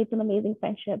 and made some amazing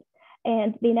friendships.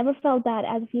 And they never felt that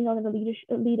as a female in the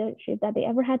leadership that they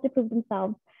ever had to prove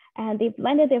themselves. And they've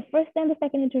landed their first and the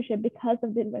second internship because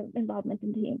of the involvement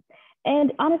in the team.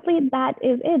 And honestly, that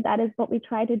is it. That is what we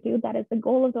try to do. That is the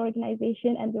goal of the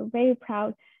organization. And we're very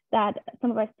proud that some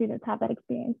of our students have that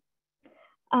experience.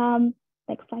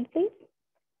 Next slide, please.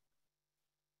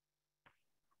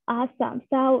 Awesome.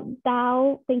 So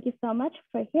Thao, thank you so much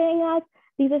for hearing us.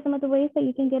 These are some of the ways that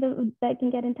you can get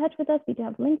in touch with us. We do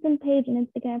have a LinkedIn page, an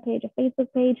Instagram page, a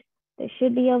Facebook page. There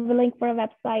should be a link for a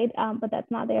website, but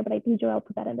that's not there, but I think Joel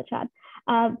put that in the chat.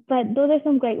 But those are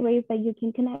some great ways that you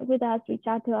can connect with us, reach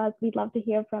out to us. We'd love to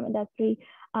hear from industry,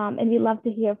 and we'd love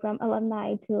to hear from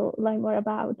alumni to learn more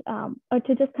about, or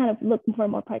to just kind of look for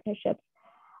more partnerships.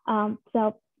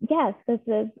 So yes, this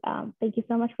is, thank you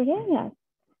so much for hearing us.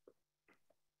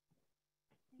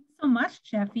 Thanks so much,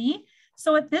 Jeffy.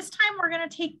 So at this time, we're going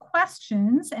to take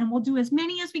questions, and we'll do as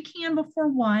many as we can before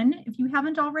 1. If you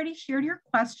haven't already shared your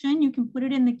question, you can put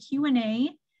it in the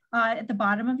Q&A at the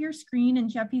bottom of your screen, and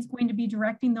Jeffy's going to be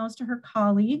directing those to her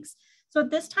colleagues. So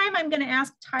at this time, I'm going to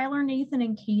ask Tyler, Nathan,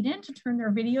 and Caden to turn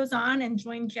their videos on and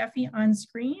join Jeffy on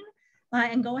screen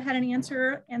and go ahead and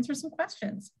answer some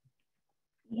questions.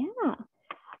 Yeah.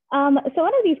 So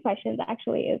one of these questions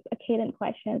actually is a Caden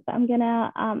question. So I'm going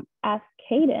to ask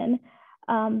Caden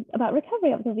about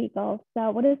recovery of the vehicle.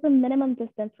 So what is the minimum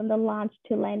distance from the launch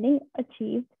to landing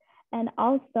achieved? And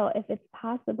also if it's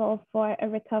possible for a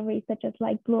recovery such as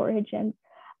like Blue Origin,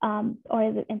 or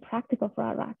is it impractical for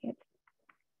our rockets?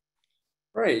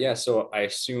 Right, yeah, so I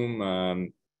assume I'll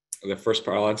answer the first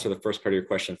part of your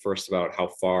question first about how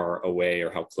far away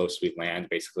or how close we land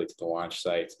basically to the launch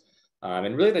site.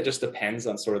 And really that just depends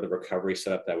on sort of the recovery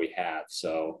setup that we have.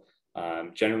 So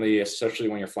generally, especially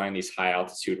when you're flying these high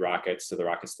altitude rockets, so the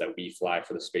rockets that we fly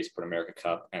for the Spaceport America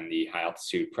Cup and the high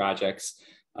altitude projects,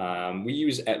 we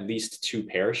use at least 2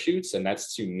 parachutes, and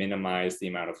that's to minimize the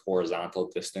amount of horizontal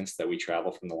distance that we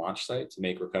travel from the launch site to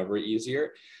make recovery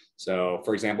easier. So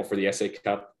for example, for the SA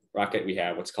Cup rocket, we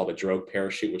have what's called a drogue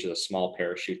parachute, which is a small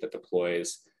parachute that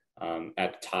deploys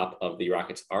at the top of the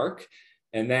rocket's arc.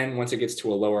 And then once it gets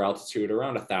to a lower altitude,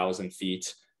 around 1,000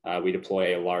 feet, we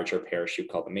deploy a larger parachute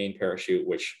called the main parachute,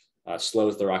 which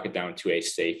slows the rocket down to a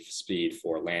safe speed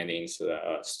for landing, so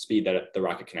the speed that the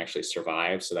rocket can actually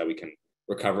survive, so that we can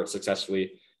recover it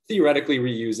successfully, theoretically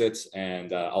reuse it,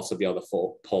 and also be able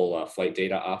to pull flight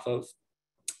data off of.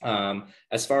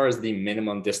 As far as the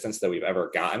minimum distance that we've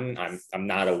ever gotten, I'm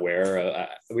not aware.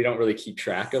 We don't really keep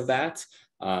track of that.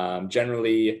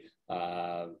 Generally,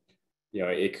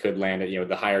 it could land at,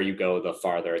 the higher you go, the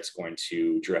farther it's going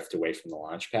to drift away from the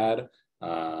launch pad.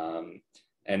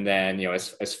 And then,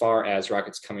 as far as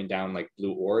rockets coming down like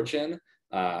Blue Origin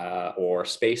or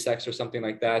SpaceX or something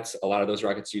like that, a lot of those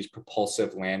rockets use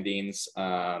propulsive landings,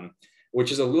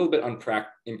 which is a little bit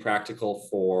impractical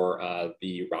for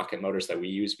the rocket motors that we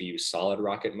use. We use solid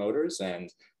rocket motors. And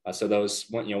so those,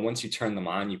 once you turn them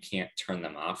on, you can't turn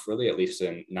them off really, at least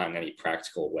not in any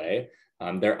practical way.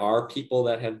 There are people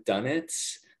that have done it,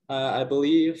 I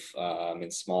believe,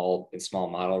 in small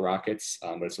model rockets,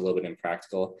 but it's a little bit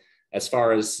impractical. As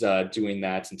far as doing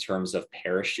that in terms of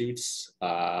parachutes,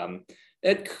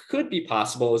 it could be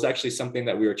possible. It was actually something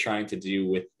that we were trying to do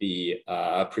with the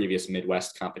previous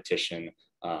Midwest competition,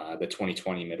 the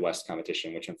 2020 Midwest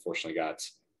competition, which unfortunately got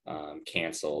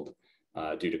canceled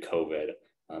due to COVID.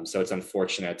 So it's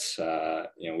unfortunate.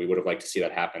 We would have liked to see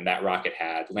that happen. That rocket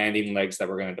had landing legs that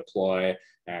were going to deploy,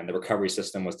 and the recovery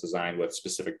system was designed with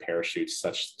specific parachutes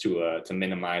such to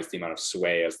minimize the amount of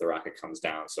sway as the rocket comes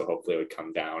down. So hopefully it would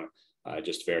come down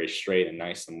just very straight and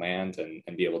nice and land and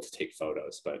be able to take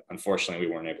photos. But unfortunately,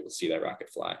 we weren't able to see that rocket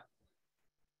fly.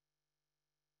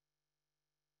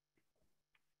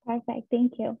 Perfect,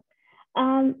 thank you.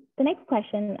 The next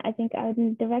question, I think I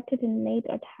would direct it to Nate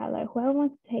or Tyler, whoever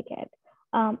wants to take it.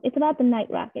 It's about the night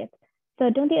rocket.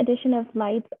 So don't the addition of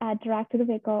lights add drag to the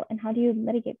vehicle, and how do you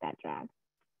mitigate that drag?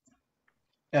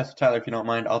 Yes, Tyler, if you don't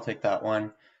mind, I'll take that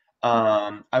one.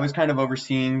 I was kind of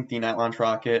overseeing the night launch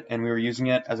rocket, and we were using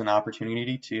it as an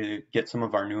opportunity to get some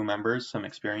of our new members some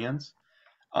experience.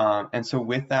 And so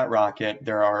with that rocket,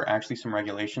 there are actually some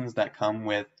regulations that come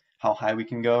with how high we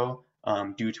can go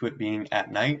due to it being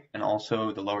at night, and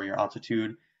also the lower your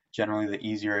altitude, generally the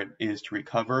easier it is to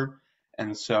recover.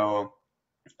 And so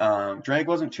drag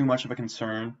wasn't too much of a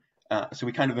concern, so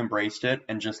we kind of embraced it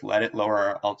and just let it lower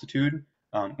our altitude,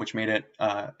 which made it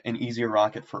an easier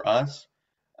rocket for us.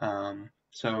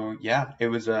 So yeah, it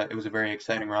was a very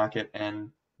exciting rocket,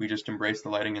 and we just embraced the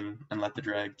lighting and let the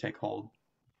drag take hold.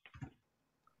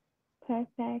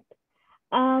 Perfect.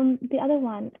 The other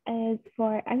one is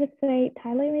for, I would say,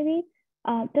 Tyler maybe.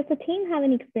 Does the team have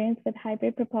any experience with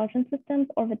hybrid propulsion systems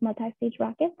or with multi-stage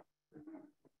rockets?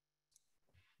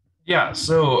 Yeah,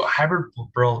 so hybrid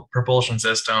propulsion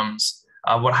systems,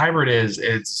 what hybrid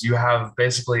is you have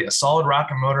basically a solid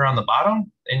rocket motor on the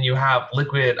bottom and you have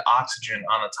liquid oxygen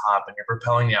on the top, and you're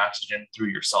propelling the oxygen through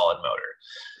your solid motor.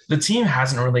 The team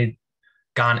hasn't really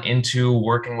gone into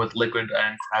working with liquid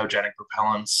and cryogenic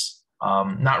propellants,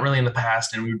 not really in the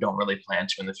past, and we don't really plan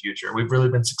to in the future. We've really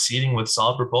been succeeding with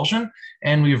solid propulsion,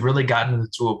 and we've really gotten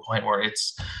to a point where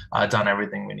it's done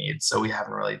everything we need. So we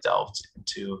haven't really delved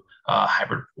into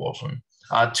hybrid propulsion.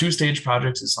 Two-stage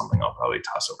projects is something I'll probably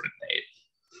toss over to Nate.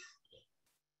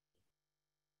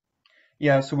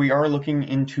 Yeah, so we are looking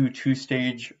into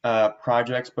two-stage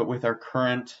projects, but with our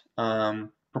current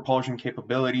propulsion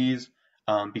capabilities,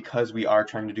 because we are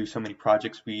trying to do so many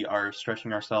projects, we are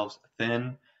stretching ourselves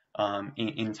thin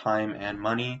in time and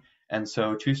money. And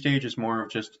so two-stage is more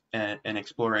of just an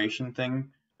exploration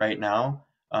thing right now.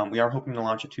 We are hoping to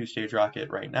launch a two-stage rocket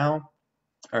right now,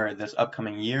 or this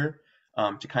upcoming year,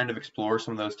 to kind of explore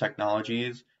some of those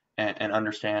technologies and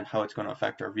understand how it's going to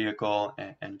affect our vehicle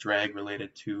and drag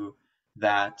related to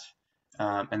that.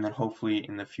 And then hopefully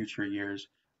in the future years,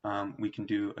 we can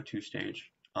do a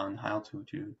two-stage on high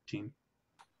altitude team.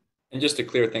 And just to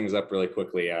clear things up really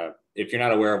quickly, if you're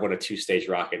not aware of what a two-stage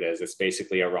rocket is, it's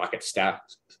basically a rocket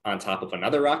stacked on top of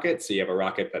another rocket. So you have a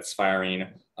rocket that's firing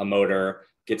a motor,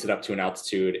 gets it up to an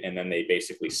altitude, and then they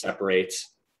basically separate.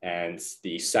 And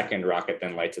the second rocket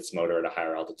then lights its motor at a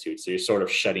higher altitude. So you're sort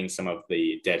of shedding some of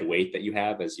the dead weight that you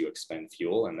have as you expend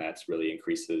fuel, and that really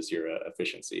increases your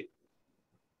efficiency.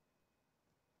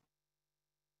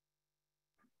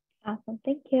 Awesome,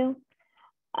 thank you.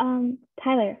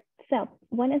 Tyler, so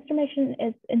what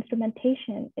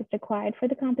instrumentation is required for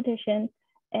the competition?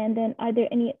 And then are there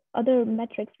any other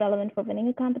metrics relevant for winning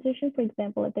a competition? For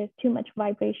example, if there's too much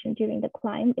vibration during the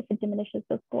climb, if it diminishes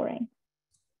the scoring?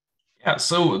 Yeah,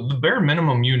 so the bare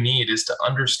minimum you need is to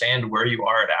understand where you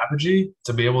are at apogee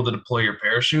to be able to deploy your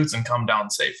parachutes and come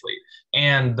down safely.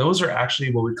 And those are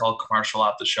actually what we call commercial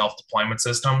off-the-shelf deployment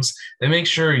systems. They make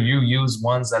sure you use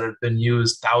ones that have been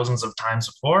used thousands of times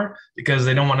before, because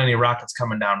they don't want any rockets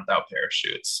coming down without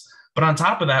parachutes. But on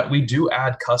top of that, we do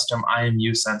add custom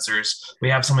IMU sensors. We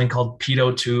have something called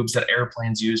pitot tubes that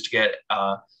airplanes use to get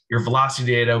your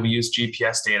velocity data. We use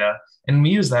GPS data. And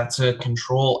we use that to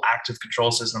control active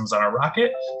control systems on our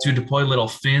rocket, to deploy little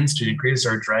fins to increase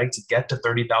our drag to get to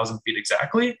 30,000 feet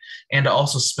exactly, and to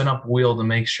also spin up wheel to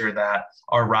make sure that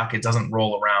our rocket doesn't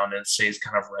roll around and stays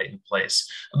kind of right in place.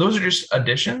 Those are just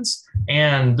additions,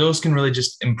 and those can really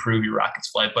just improve your rocket's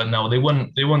flight. But no, they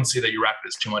wouldn't see that your rocket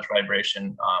is too much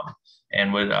vibration,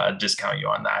 and would discount you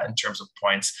on that in terms of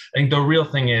points. I think the real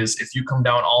thing is if you come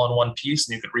down all in one piece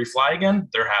and you could refly again,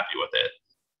 they're happy with it.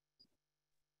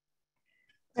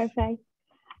 Perfect.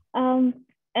 And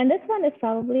this one is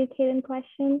probably a Kaden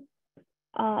question.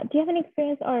 Do you have any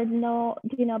experience or do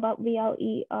you know about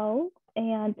VLEO?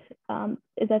 And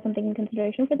is that something in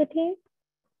consideration for the team?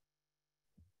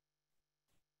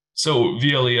 So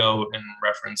VLEO in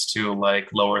reference to like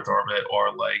low Earth orbit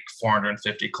or like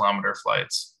 450-kilometer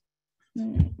flights.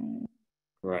 Mm-hmm.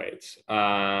 Right.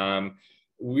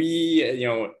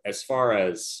 As far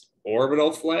as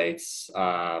orbital flights,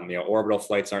 orbital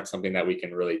flights aren't something that we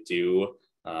can really do.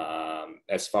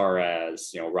 As far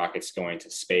as, rockets going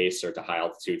to space or to high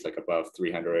altitudes, like above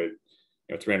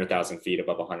 300,000 feet,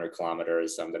 above 100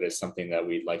 kilometers, that is something that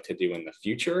we'd like to do in the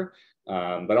future.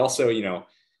 But also,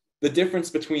 the difference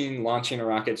between launching a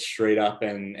rocket straight up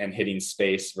and hitting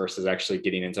space versus actually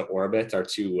getting into orbit are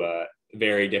two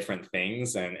very different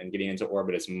things. And getting into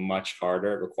orbit is much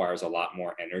harder. It requires a lot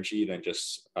more energy than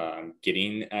just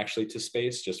getting actually to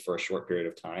space just for a short period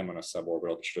of time on a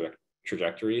suborbital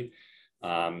trajectory.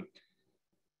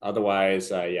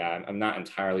 Otherwise, I'm not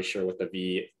entirely sure what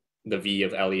the V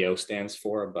of LEO stands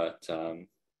for, but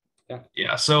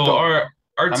yeah. So our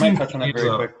I team might touch on that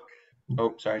very quick.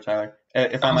 Oh, sorry, Tyler.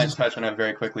 If I might touch on it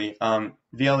very quickly,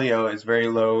 VLEO is very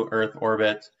low Earth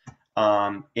orbit.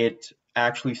 It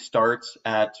actually starts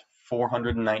at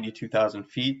 492,000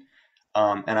 feet,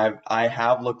 and I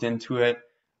have looked into it.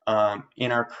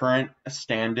 In our current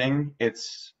standing,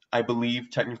 it's, I believe,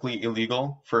 technically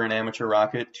illegal for an amateur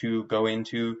rocket to go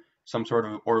into some sort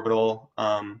of orbital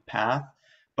path.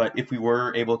 But if we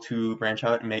were able to branch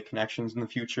out and make connections in the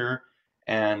future,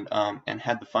 and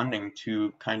had the funding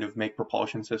to kind of make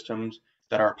propulsion systems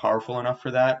that are powerful enough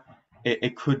for that,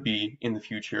 it could be in the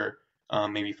future,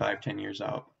 maybe 5-10 years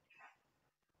out.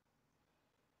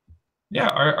 Yeah,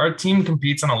 our team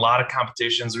competes in a lot of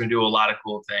competitions. We do a lot of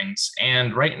cool things.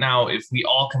 And right now, if we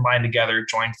all combine together,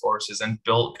 join forces, and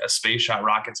build a space shot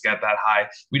rocket to get that high,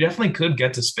 we definitely could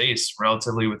get to space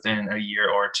relatively within a year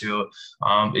or two.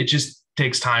 It just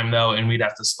takes time, though, and we'd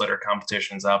have to split our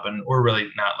competitions up. And we're really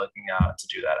not looking to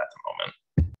do that at the moment.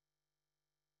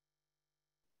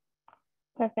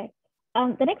 Perfect.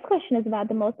 The next question is about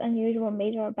the most unusual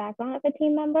major or background of a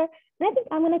team member. And I think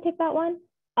I'm going to take that one.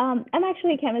 I'm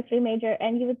actually a chemistry major,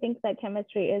 and you would think that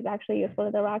chemistry is actually useful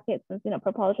to the rocket since,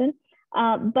 propulsion.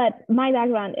 But my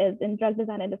background is in drug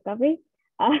design and discovery.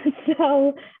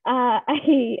 So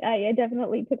I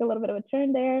definitely took a little bit of a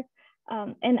turn there.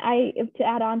 And to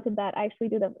add on to that, I actually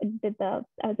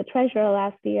I was a treasurer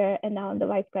last year, and now I'm the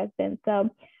vice president. So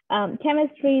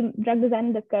chemistry, drug design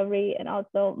and discovery, and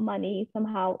also money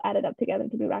somehow added up together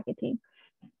to be Rocket Team.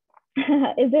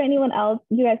 Is there anyone else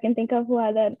you guys can think of who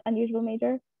has an unusual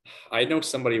major? I know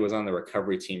somebody was on the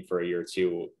recovery team for a year or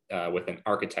two with an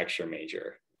architecture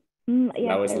major. Yeah,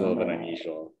 that was a little bit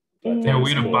unusual. But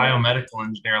we had a biomedical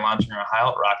engineer launching a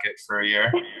high-alt rocket for a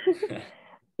year.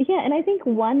 Yeah, and I think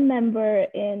one member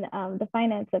in the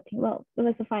finance sub team, well, it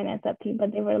was the finance sub team,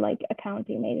 but they were like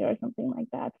accounting major or something like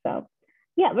that. So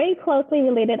yeah, very closely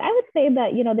related. I would say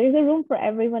that, there's a room for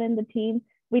everyone in the team.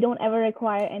 We don't ever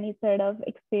require any sort of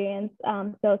experience.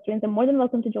 So students are more than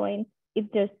welcome to join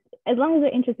as long as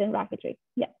they're interested in rocketry.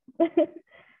 Yeah.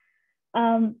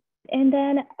 And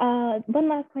then one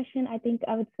last question I think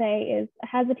I would say is,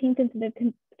 has the team considered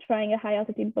trying a high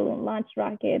altitude balloon launch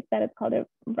rocket that is called a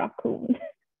raccoon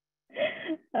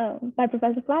by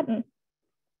Professor Flatten?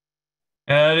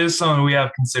 It is something we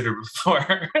have considered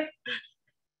before.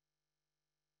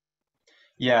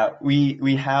 Yeah, we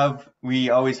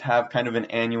always have kind of an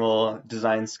annual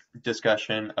design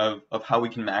discussion of how we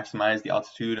can maximize the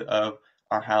altitude of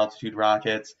our high altitude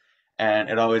rockets, and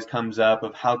it always comes up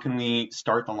of how can we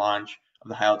start the launch of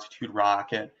the high altitude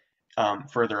rocket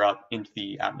further up into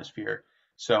the atmosphere.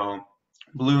 So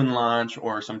balloon launch,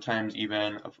 or sometimes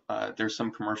even there's some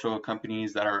commercial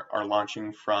companies that are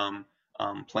launching from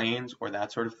planes or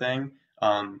that sort of thing.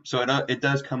 So it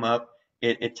does come up.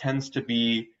 It tends to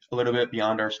be a little bit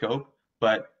beyond our scope,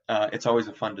 but it's always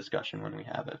a fun discussion when we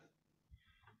have it.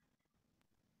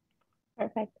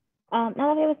 Perfect. Now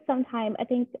that we have some time, I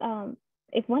think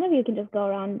if one of you can just go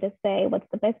around and just say what's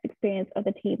the best experience of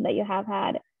the team that you have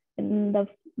had in the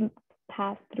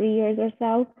past 3 years or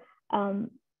so.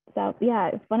 So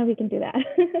yeah, if one of you can do that.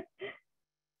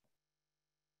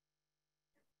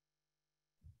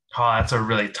 Oh, that's a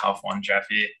really tough one,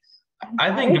 Jeffy.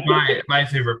 I think my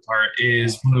favorite part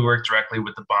is when we work directly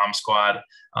with the bomb squad.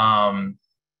 Um,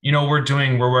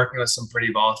 we're working with some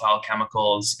pretty volatile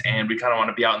chemicals, and we kind of want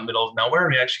to be out in the middle of nowhere.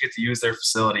 And we actually get to use their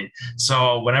facility.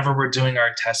 So whenever we're doing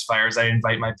our test fires, I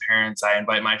invite my parents, I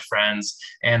invite my friends,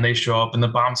 and they show up. And the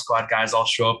bomb squad guys all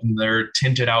show up in their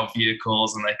tinted out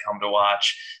vehicles, and they come to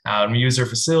watch. And we use their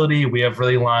facility. We have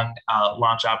really long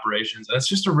launch operations, and it's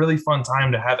just a really fun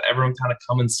time to have everyone kind of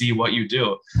come and see what you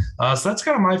do. So that's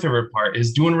kind of my favorite part,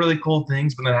 is doing really cool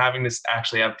things, but then having to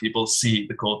actually have people see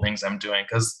the cool things I'm doing,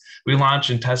 because we launch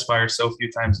and test fire so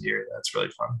few times a year. That's really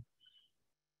fun.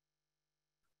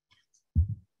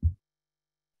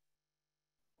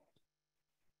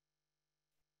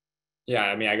 Yeah,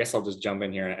 I mean, I guess I'll just jump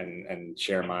in here and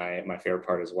share my favorite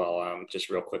part as well, just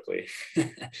real quickly.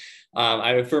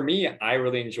 For me, I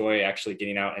really enjoy actually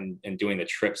getting out and doing the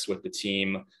trips with the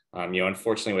team.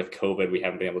 Unfortunately with COVID, we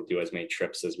haven't been able to do as many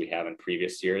trips as we have in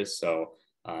previous years. So,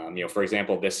 for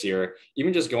example, this year,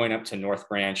 even just going up to North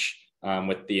Branch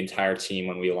with the entire team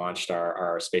when we launched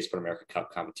our Spaceport America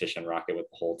Cup competition rocket with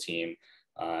the whole team,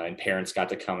 and parents got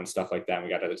to come and stuff like that. And we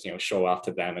got to, show off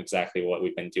to them exactly what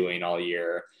we've been doing all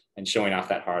year and showing off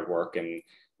that hard work. And,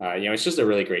 it's just a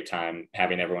really great time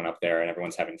having everyone up there and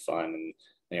everyone's having fun,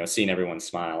 and, seeing everyone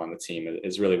smile on the team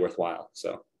is really worthwhile.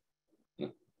 So. Yeah.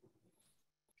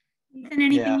 Ethan,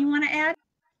 anything you want to add?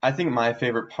 I think my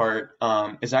favorite part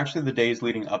is actually the days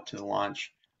leading up to the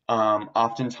launch.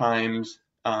 Oftentimes,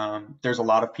 there's a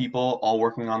lot of people all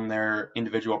working on their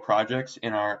individual projects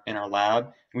in our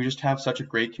lab. We just have such a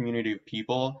great community of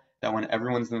people that when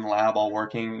everyone's in the lab all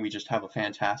working, we just have a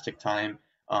fantastic time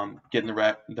getting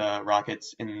the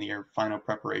rockets in their final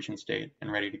preparation state and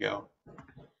ready to go.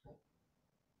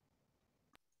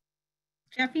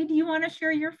 Jeffy, do you want to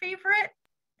share your favorite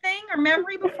thing or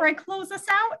memory before I close us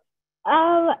out?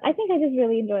 I think I just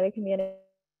really enjoy the community.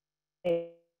 I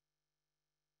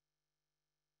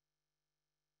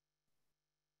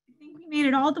think we made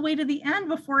it all the way to the end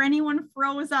before anyone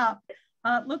froze up.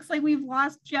 Looks like we've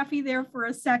lost Jeffy there for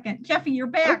a second. Jeffy, you're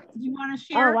back. Do you want to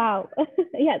share? Oh, wow.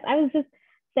 Yes, I was just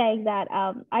saying that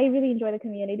I really enjoy the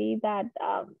community that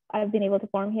I've been able to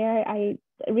form here. I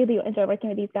really enjoy working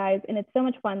with these guys, and it's so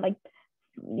much fun. Like,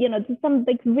 just some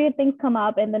like weird things come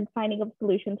up, and then finding a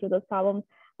solution to those problems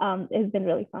has been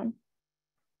really fun.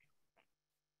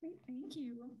 Great, thank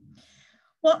you.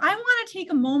 Well, I want to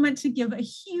take a moment to give a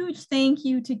huge thank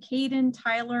you to Caden,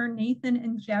 Tyler, Nathan,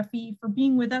 and Jeffy for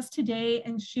being with us today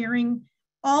and sharing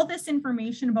all this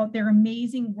information about their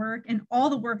amazing work and all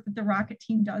the work that the Rocket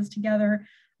Team does together.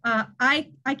 I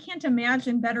can't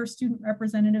imagine better student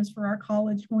representatives for our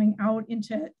college going out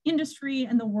into industry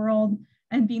and the world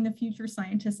and being the future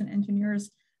scientists and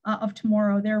engineers of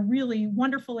tomorrow. They're really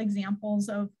wonderful examples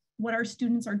of what our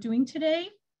students are doing today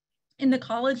in the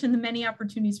college and the many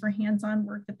opportunities for hands-on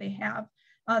work that they have.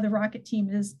 The Rocket Team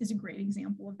is a great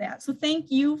example of that. So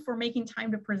thank you for making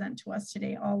time to present to us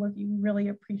today, all of you. We really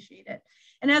appreciate it.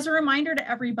 And as a reminder to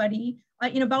everybody,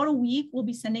 in about a week, we'll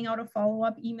be sending out a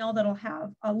follow-up email that'll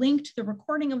have a link to the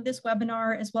recording of this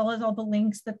webinar, as well as all the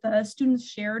links that the students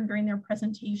shared during their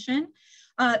presentation.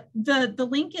 The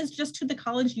link is just to the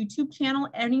college YouTube channel.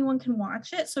 Anyone can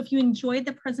watch it. So if you enjoyed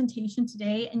the presentation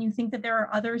today and you think that there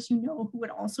are others you know who would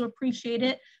also appreciate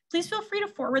it, please feel free to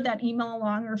forward that email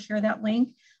along or share that link.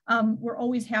 We're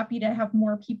always happy to have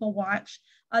more people watch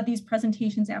these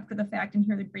presentations after the fact and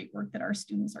hear the great work that our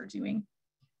students are doing.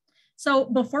 So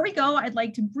before we go, I'd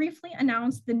like to briefly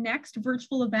announce the next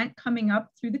virtual event coming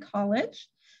up through the college.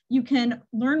 You can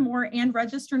learn more and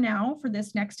register now for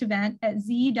this next event at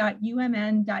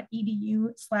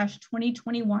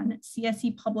z.umn.edu/2021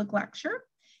 CSE Public Lecture.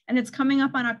 And it's coming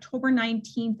up on October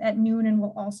 19th at noon and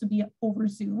will also be over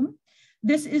Zoom.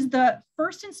 This is the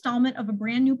first installment of a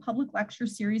brand new public lecture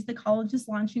series the college is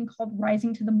launching called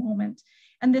Rising to the Moment.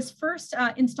 And this first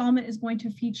installment is going to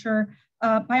feature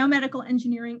Biomedical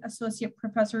Engineering Associate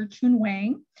Professor Chun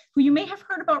Wang, who you may have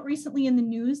heard about recently in the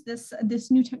news. This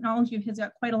new technology of his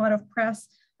got quite a lot of press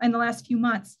in the last few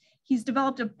months. He's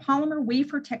developed a polymer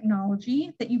wafer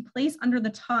technology that you place under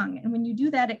the tongue. And when you do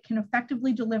that, it can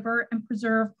effectively deliver and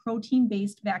preserve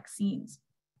protein-based vaccines.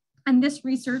 And this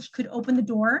research could open the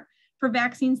door for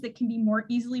vaccines that can be more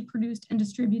easily produced and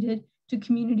distributed to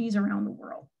communities around the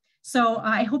world. So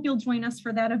I hope you'll join us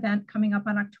for that event coming up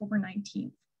on October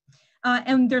 19th.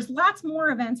 And there's lots more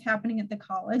events happening at the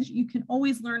college. You can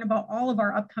always learn about all of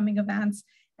our upcoming events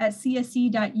at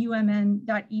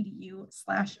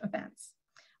csc.umn.edu/events.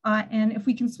 And if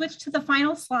we can switch to the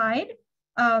final slide,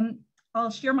 I'll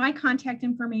share my contact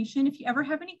information. If you ever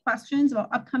have any questions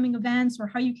about upcoming events or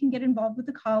how you can get involved with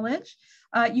the college,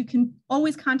 you can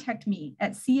always contact me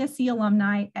at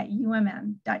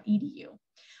cscalumni@umn.edu.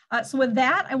 So with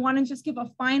that, I want to just give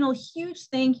a final huge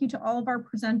thank you to all of our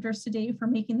presenters today for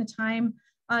making the time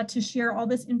to share all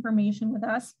this information with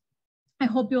us. I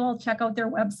hope you'll all check out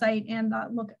their website and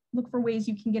look for ways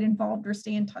you can get involved or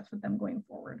stay in touch with them going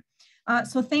forward.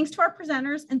 So thanks to our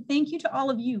presenters, and thank you to all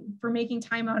of you for making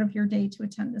time out of your day to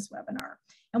attend this webinar.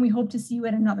 And we hope to see you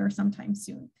at another sometime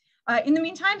soon. In the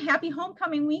meantime, happy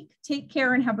homecoming week. Take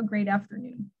care and have a great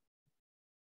afternoon.